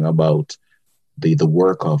weekend hearing about the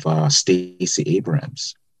work of Stacey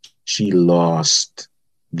Abrams. She lost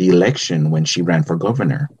the election when she ran for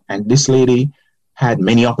governor. And this lady had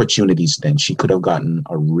many opportunities then. She could have gotten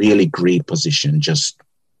a really great position, just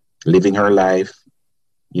living her life,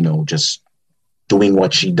 just doing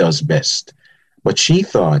what she does best. But she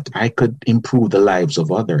thought, I could improve the lives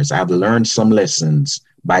of others. I've learned some lessons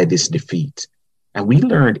by this defeat. And we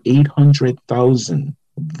learned 800,000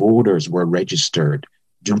 voters were registered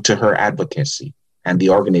due to her advocacy and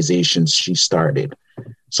the organizations she started.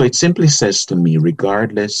 So it simply says to me,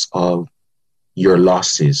 regardless of your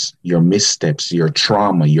losses, your missteps, your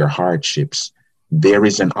trauma, your hardships, there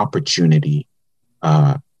is an opportunity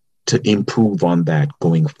to improve on that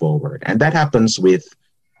going forward. And that happens with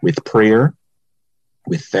prayer,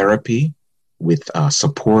 with therapy, with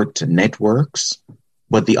support networks,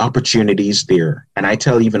 but the opportunity is there. And I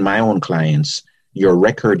tell even my own clients, your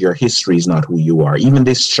record, your history is not who you are. Even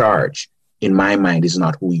this charge, in my mind, is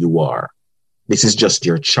not who you are. This is just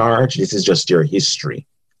your charge. This is just your history.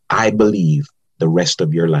 I believe the rest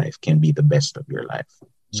of your life can be the best of your life.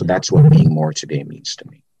 So that's what being more today means to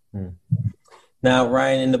me. Now,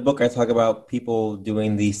 Ryan, in the book, I talk about people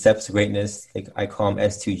doing the steps to greatness. I call them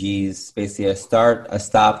S2Gs, basically a start, a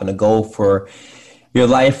stop, and a goal for your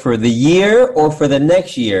life for the year or for the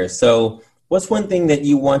next year. So what's one thing that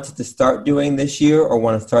you wanted to start doing this year or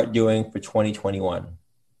want to start doing for 2021?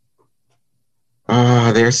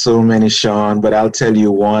 There's so many, Sean, but I'll tell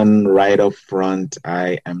you one right up front.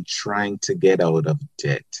 I am trying to get out of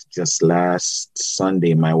debt. Just last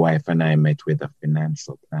Sunday, my wife and I met with a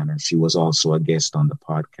financial planner. She was also a guest on the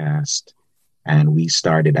podcast, and we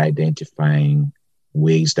started identifying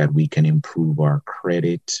ways that we can improve our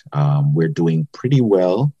credit. We're doing pretty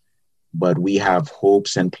well, but we have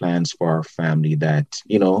hopes and plans for our family that,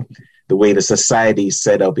 the way the society is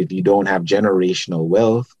set up, if you don't have generational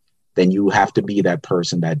wealth, then you have to be that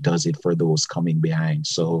person that does it for those coming behind.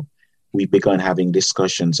 So we've begun having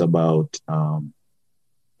discussions about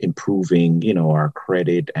improving, our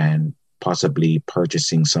credit and possibly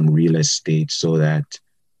purchasing some real estate so that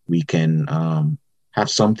we can have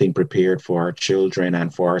something prepared for our children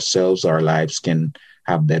and for ourselves. Our lives can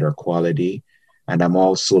have better quality. And I'm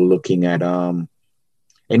also looking at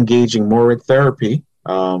engaging more with therapy.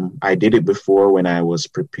 I did it before when I was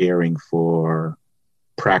preparing for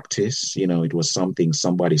practice. It was something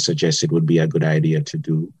somebody suggested would be a good idea to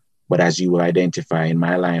do. But as you identify in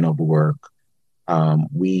my line of work,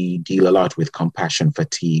 we deal a lot with compassion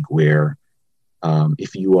fatigue, where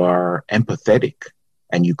if you are empathetic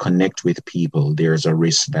and you connect with people, there's a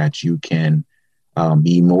risk that you can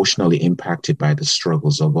be emotionally impacted by the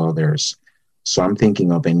struggles of others. So I'm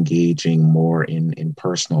thinking of engaging more in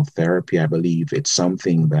personal therapy. I believe it's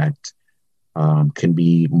something that can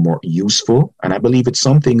be more useful. And I believe it's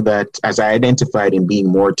something that, as I identified in being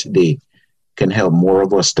more today, can help more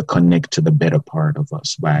of us to connect to the better part of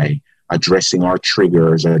us by addressing our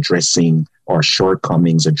triggers, addressing our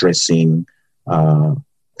shortcomings, addressing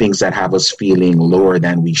things that have us feeling lower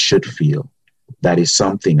than we should feel. That is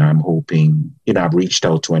something I'm hoping, I've reached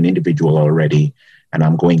out to an individual already, and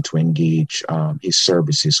I'm going to engage his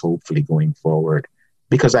services, hopefully going forward,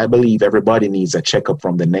 because I believe everybody needs a checkup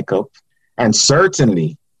from the neck up. And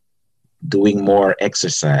certainly doing more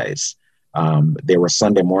exercise. There were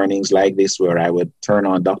Sunday mornings like this where I would turn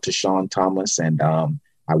on Dr. Sean Thomas and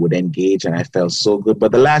I would engage, and I felt so good.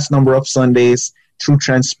 But the last number of Sundays, true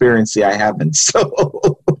transparency, I haven't.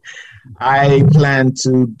 So I plan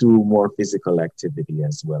to do more physical activity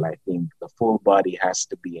as well. I think the full body has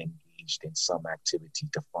to be engaged in some activity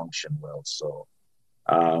to function well. So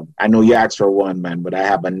I know you asked for one, man, but I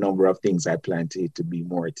have a number of things I plan to be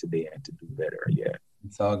more today and to do better. Yeah.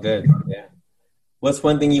 It's all good. Yeah. What's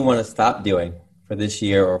one thing you want to stop doing for this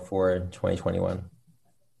year or for 2021?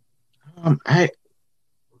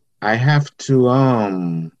 I have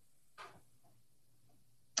to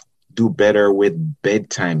do better with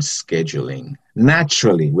bedtime scheduling.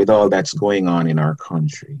 Naturally, with all that's going on in our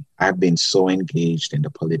country, I've been so engaged in the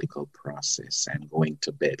political process and going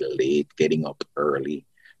to bed late, getting up early.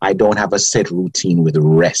 I don't have a set routine with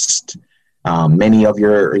rest. Many of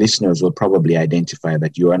your listeners will probably identify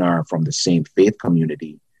that you and I are from the same faith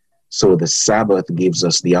community. So the Sabbath gives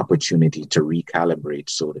us the opportunity to recalibrate,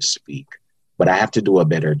 so to speak. But I have to do a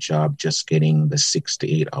better job just getting the 6 to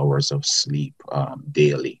 8 hours of sleep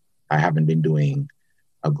daily. I haven't been doing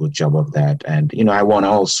a good job of that. And, I want to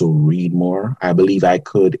also read more. I believe I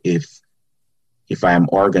could, if I am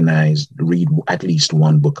organized, read at least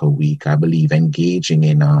one book a week. I believe engaging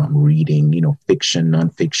in reading, fiction,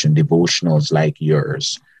 nonfiction, devotionals like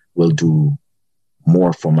yours will do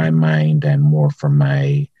more for my mind and more for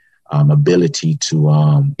my ability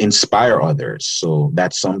to inspire others. So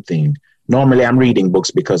that's something. Normally, I'm reading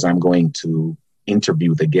books because I'm going to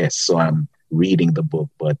interview the guests. So I'm reading the book,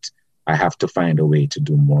 but I have to find a way to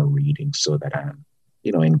do more reading so that I'm,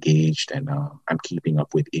 engaged and I'm keeping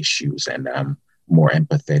up with issues and I'm more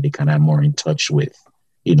empathetic and I'm more in touch with,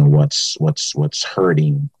 what's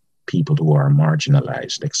hurting people who are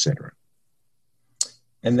marginalized, etc.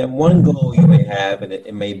 And then one goal you may have, and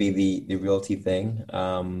it may be the realty thing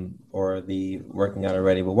or the working out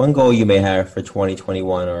already, but one goal you may have for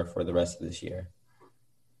 2021 or for the rest of this year.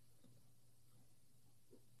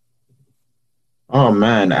 Oh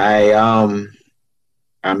man,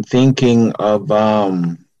 I'm thinking of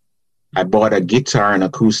I bought a guitar, an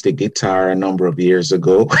acoustic guitar a number of years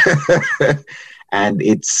ago, and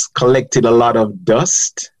it's collected a lot of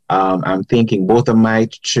dust. I'm thinking both of my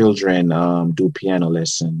children do piano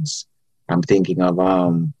lessons. I'm thinking of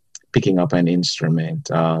picking up an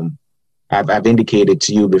instrument. I've indicated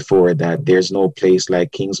to you before that there's no place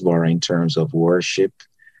like Kingsborough in terms of worship.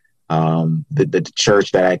 The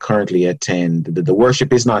church that I currently attend, the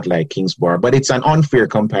worship is not like Kingsborough, but it's an unfair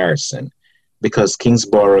comparison because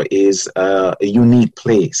Kingsborough is a unique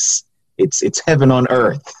place. It's heaven on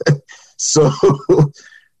earth. So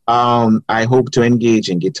I hope to engage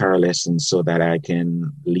in guitar lessons so that I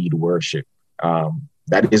can lead worship.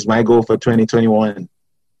 That is my goal for 2021.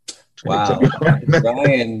 Wow.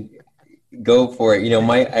 Ryan, go for it.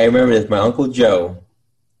 I remember this, my Uncle Joe,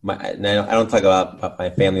 and I don't talk about my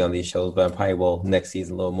family on these shows, but I probably will next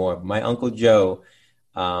season a little more. My Uncle Joe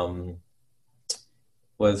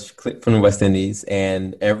was from the West Indies,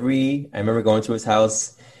 and I remember going to his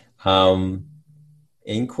house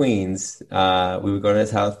in Queens. We would go to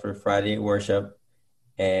his house for Friday worship,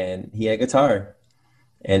 and he had a guitar.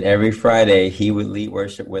 And every Friday, he would lead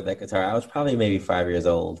worship with that guitar. I was probably maybe 5 years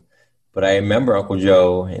old, but I remember Uncle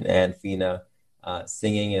Joe and Aunt Fina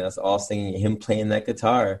singing, and us all singing, him playing that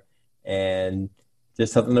guitar. And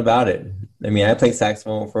there's something about it. I mean, I played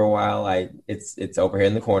saxophone for a while. It's over here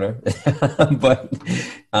in the corner, but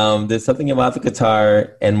there's something about the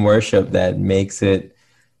guitar and worship that makes it.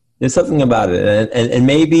 There's something about it, and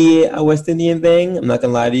maybe a West Indian thing. I'm not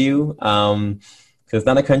gonna lie to you, because it's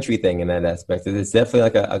not a country thing in that aspect. It's definitely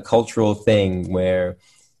like a cultural thing where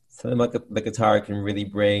something like the guitar can really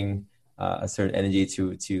bring a certain energy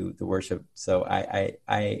to the worship. So I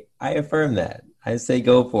affirm that. I say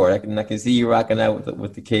go for it. I can see you rocking out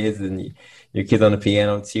with the kids and your kids on the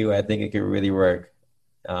piano too. I think it could really work.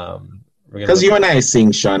 Because you and I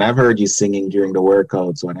sing, Sean. I've heard you singing during the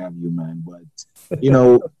workouts, what have you, man. But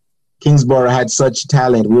Kingsborough had such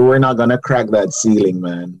talent. We were not gonna crack that ceiling,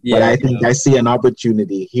 man. Yeah, but I think I see an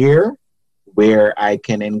opportunity here where I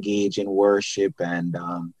can engage in worship and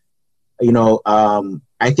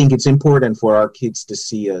I think it's important for our kids to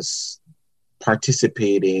see us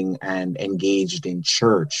participating and engaged in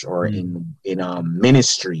church or in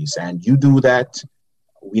ministries, and you do that.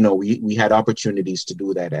 We had opportunities to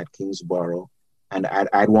do that at Kingsborough, and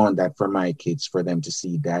I'd want that for my kids, for them to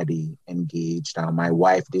see daddy engaged. My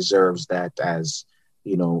wife deserves that, as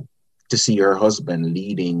to see her husband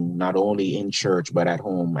leading not only in church but at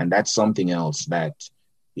home, and that's something else that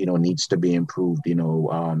needs to be improved.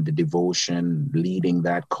 The devotion, leading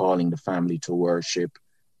that, calling the family to worship.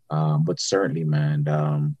 But certainly, man,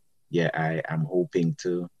 I'm hoping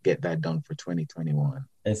to get that done for 2021.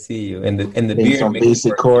 I see you. And the beard. Some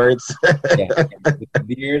basic chords. Yeah, the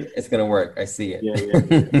beard, it's going to work. I see it.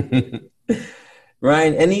 Yeah.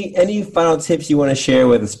 Ryan, any final tips you want to share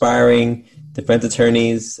with aspiring defense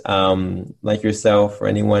attorneys like yourself, or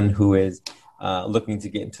anyone who is looking to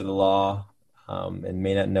get into the law and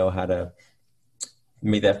may not know how to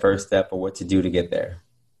make that first step or what to do to get there?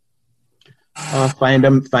 Find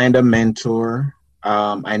a mentor.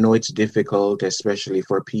 I know it's difficult, especially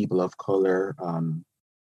for people of color,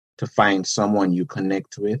 to find someone you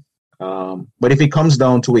connect with. But if it comes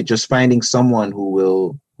down to it, just finding someone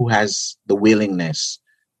who has the willingness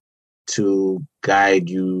to guide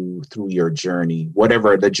you through your journey,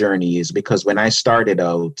 whatever the journey is. Because when I started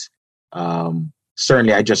out,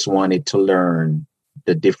 certainly I just wanted to learn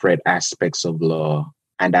the different aspects of law.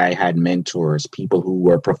 And I had mentors, people who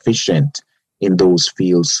were proficient in those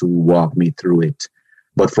fields who walked me through it.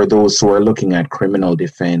 But for those who are looking at criminal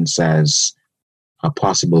defense as a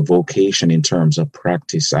possible vocation in terms of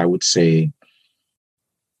practice, I would say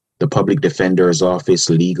the Public Defender's Office,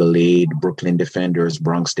 Legal Aid, Brooklyn Defenders,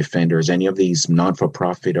 Bronx Defenders, any of these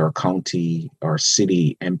non-for-profit or county or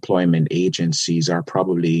city employment agencies are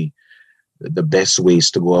probably the best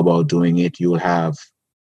ways to go about doing it. You'll have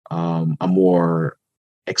a more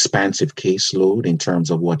expansive caseload in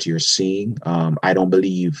terms of what you're seeing. I don't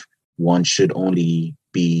believe one should only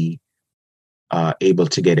be able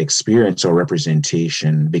to get experience or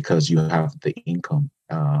representation because you have the income.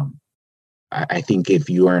 I think if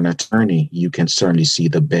you are an attorney, you can certainly see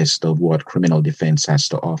the best of what criminal defense has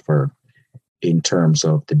to offer in terms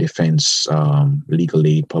of the defense, legal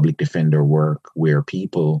aid, public defender work, where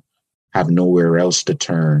people have nowhere else to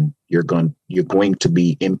turn. You're going to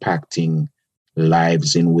be impacting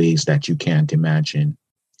lives in ways that you can't imagine.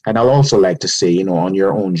 And I'll also like to say, on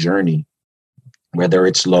your own journey, whether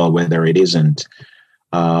it's law, whether it isn't,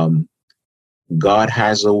 God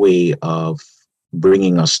has a way of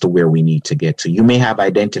bringing us to where we need to get to. You may have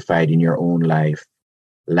identified in your own life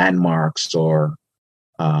landmarks or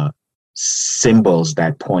symbols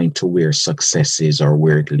that point to where success is or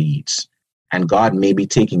where it leads. And God may be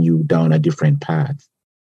taking you down a different path.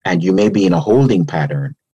 And you may be in a holding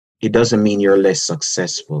pattern. It doesn't mean you're less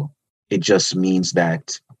successful. It just means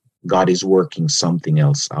that God is working something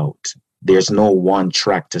else out. There's no one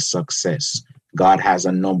track to success. God has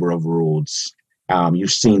a number of roads.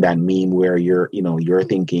 You've seen that meme where you're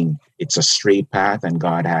thinking it's a straight path and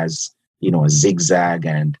God has, a zigzag,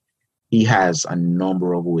 and he has a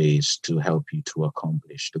number of ways to help you to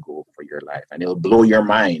accomplish the goal for your life. And it'll blow your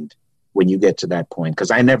mind when you get to that point,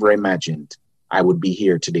 because I never imagined I would be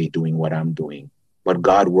here today doing what I'm doing, but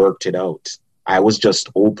God worked it out. I was just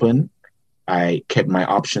open. I kept my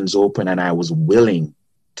options open and I was willing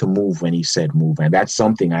to move when he said move. And that's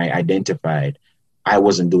something I identified I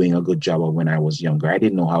wasn't doing a good job of when I was younger. I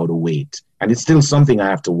didn't know how to wait. And it's still something I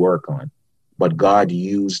have to work on. But God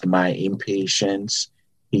used my impatience.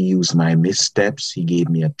 He used my missteps. He gave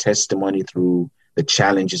me a testimony through the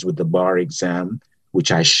challenges with the bar exam,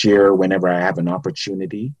 which I share whenever I have an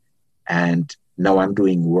opportunity. And now I'm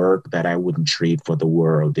doing work that I wouldn't trade for the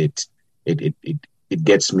world. It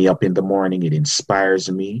gets me up in the morning. It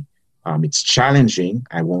inspires me. It's challenging,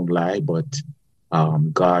 I won't lie, but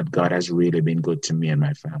God has really been good to me and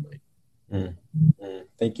my family.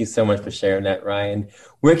 Thank you so much for sharing that, Ryan.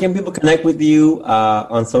 Where can people connect with you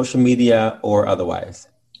on social media or otherwise?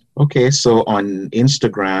 Okay, so on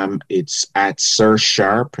Instagram, it's at Sir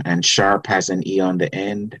Sharpe, and Sharpe has an E on the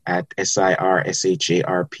end, at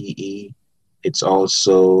SIRSHARPE. It's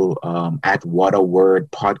also at What a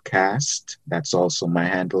Word Podcast. That's also my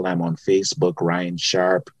handle. I'm on Facebook, Ryan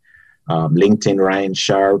Sharpe. LinkedIn, Ryan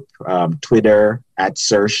Sharpe, Twitter, at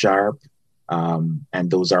Sir Sharpe.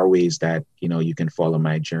 And those are ways that, you can follow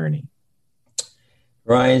my journey.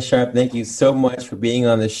 Ryan Sharpe, thank you so much for being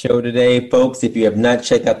on the show today. Folks, if you have not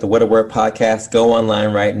checked out the What a Word podcast, go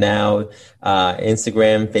online right now.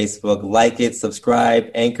 Instagram, Facebook, like it,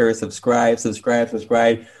 subscribe, Anchor, subscribe.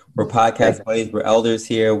 We're podcast buddies. We're elders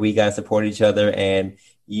here. We got to support each other, and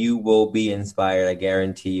you will be inspired, I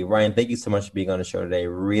guarantee you. Ryan, thank you so much for being on the show today.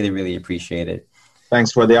 Really, really appreciate it.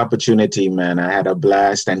 Thanks for the opportunity, man. I had a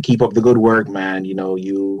blast, and keep up the good work, man. You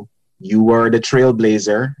were the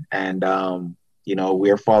trailblazer, and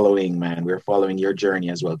we're following, man. We're following your journey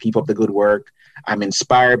as well. Keep up the good work. I'm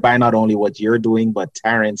inspired by not only what you're doing, but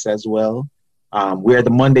Terrence as well. We're the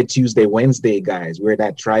Monday, Tuesday, Wednesday guys. We're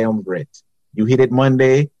that triumvirate. You hit it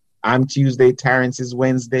Monday, I'm Tuesday, Terrence is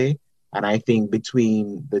Wednesday. And I think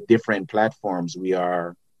between the different platforms, we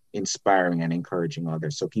are inspiring and encouraging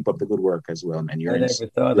others. So keep up the good work as well, man. You're an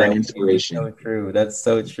inspiration. That's so true. That's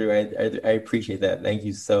so true. I appreciate that. Thank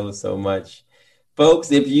you so, so much.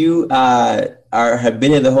 Folks, if you have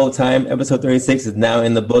been here the whole time, episode 36 is now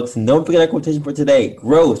in the books. And don't forget our quotation for today.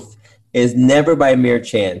 Growth is never by mere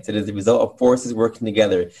chance. It is the result of forces working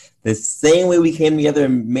together. The same way we came together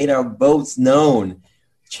and made our votes known,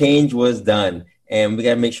 change was done. And we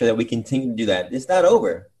got to make sure that we continue to do that. It's not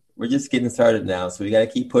over. we're just getting started now. So we got to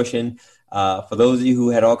keep pushing. For those of you who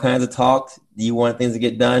had all kinds of talks, you want things to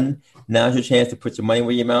get done, now's your chance to put your money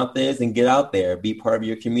where your mouth is and get out there. Be part of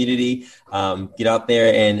your community. Get out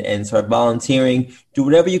there and start volunteering. Do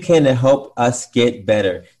whatever you can to help us get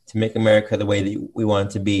better, to make America the way that we want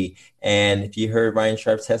it to be. And if you heard Ryan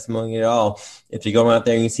Sharpe's testimony at all, if you're going out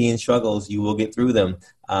there and you're seeing struggles, you will get through them.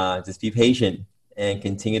 Just be patient and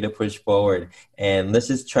continue to push forward. And let's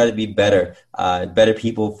just try to be better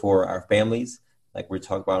people for our families, like we're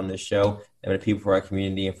talking about on this show, and better people for our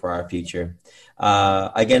community and for our future.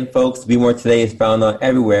 Again, folks, Be More Today is found on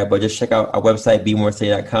everywhere, but just check out our website,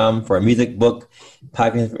 BeMoreToday.com, for our music, book,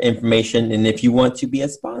 podcast information. And if you want to be a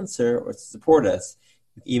sponsor or to support us,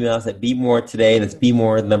 email us at BeMoreToday, that's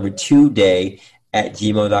BeMore2day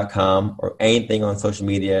 @gmail.com, or anything on social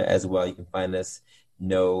media as well. You can find us.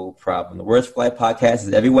 No problem. The Words for Life podcast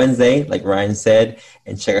is every Wednesday, like Ryan said,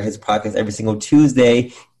 and check out his podcast every single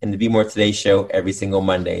Tuesday, and the Be More Today show every single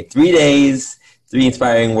Monday. 3 days, 3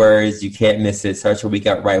 inspiring words. You can't miss it. Start your week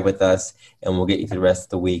out right with us, and we'll get you through the rest of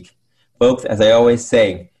the week. Folks, as I always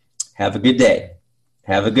say, have a good day.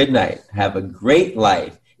 Have a good night. Have a great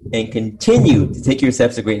life, and continue to take your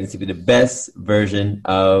steps to greatness to be the best version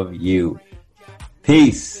of you.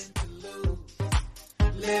 Peace.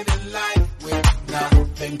 Living life with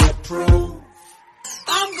nothing to prove.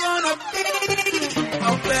 I'm gonna be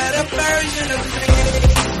a better version of me.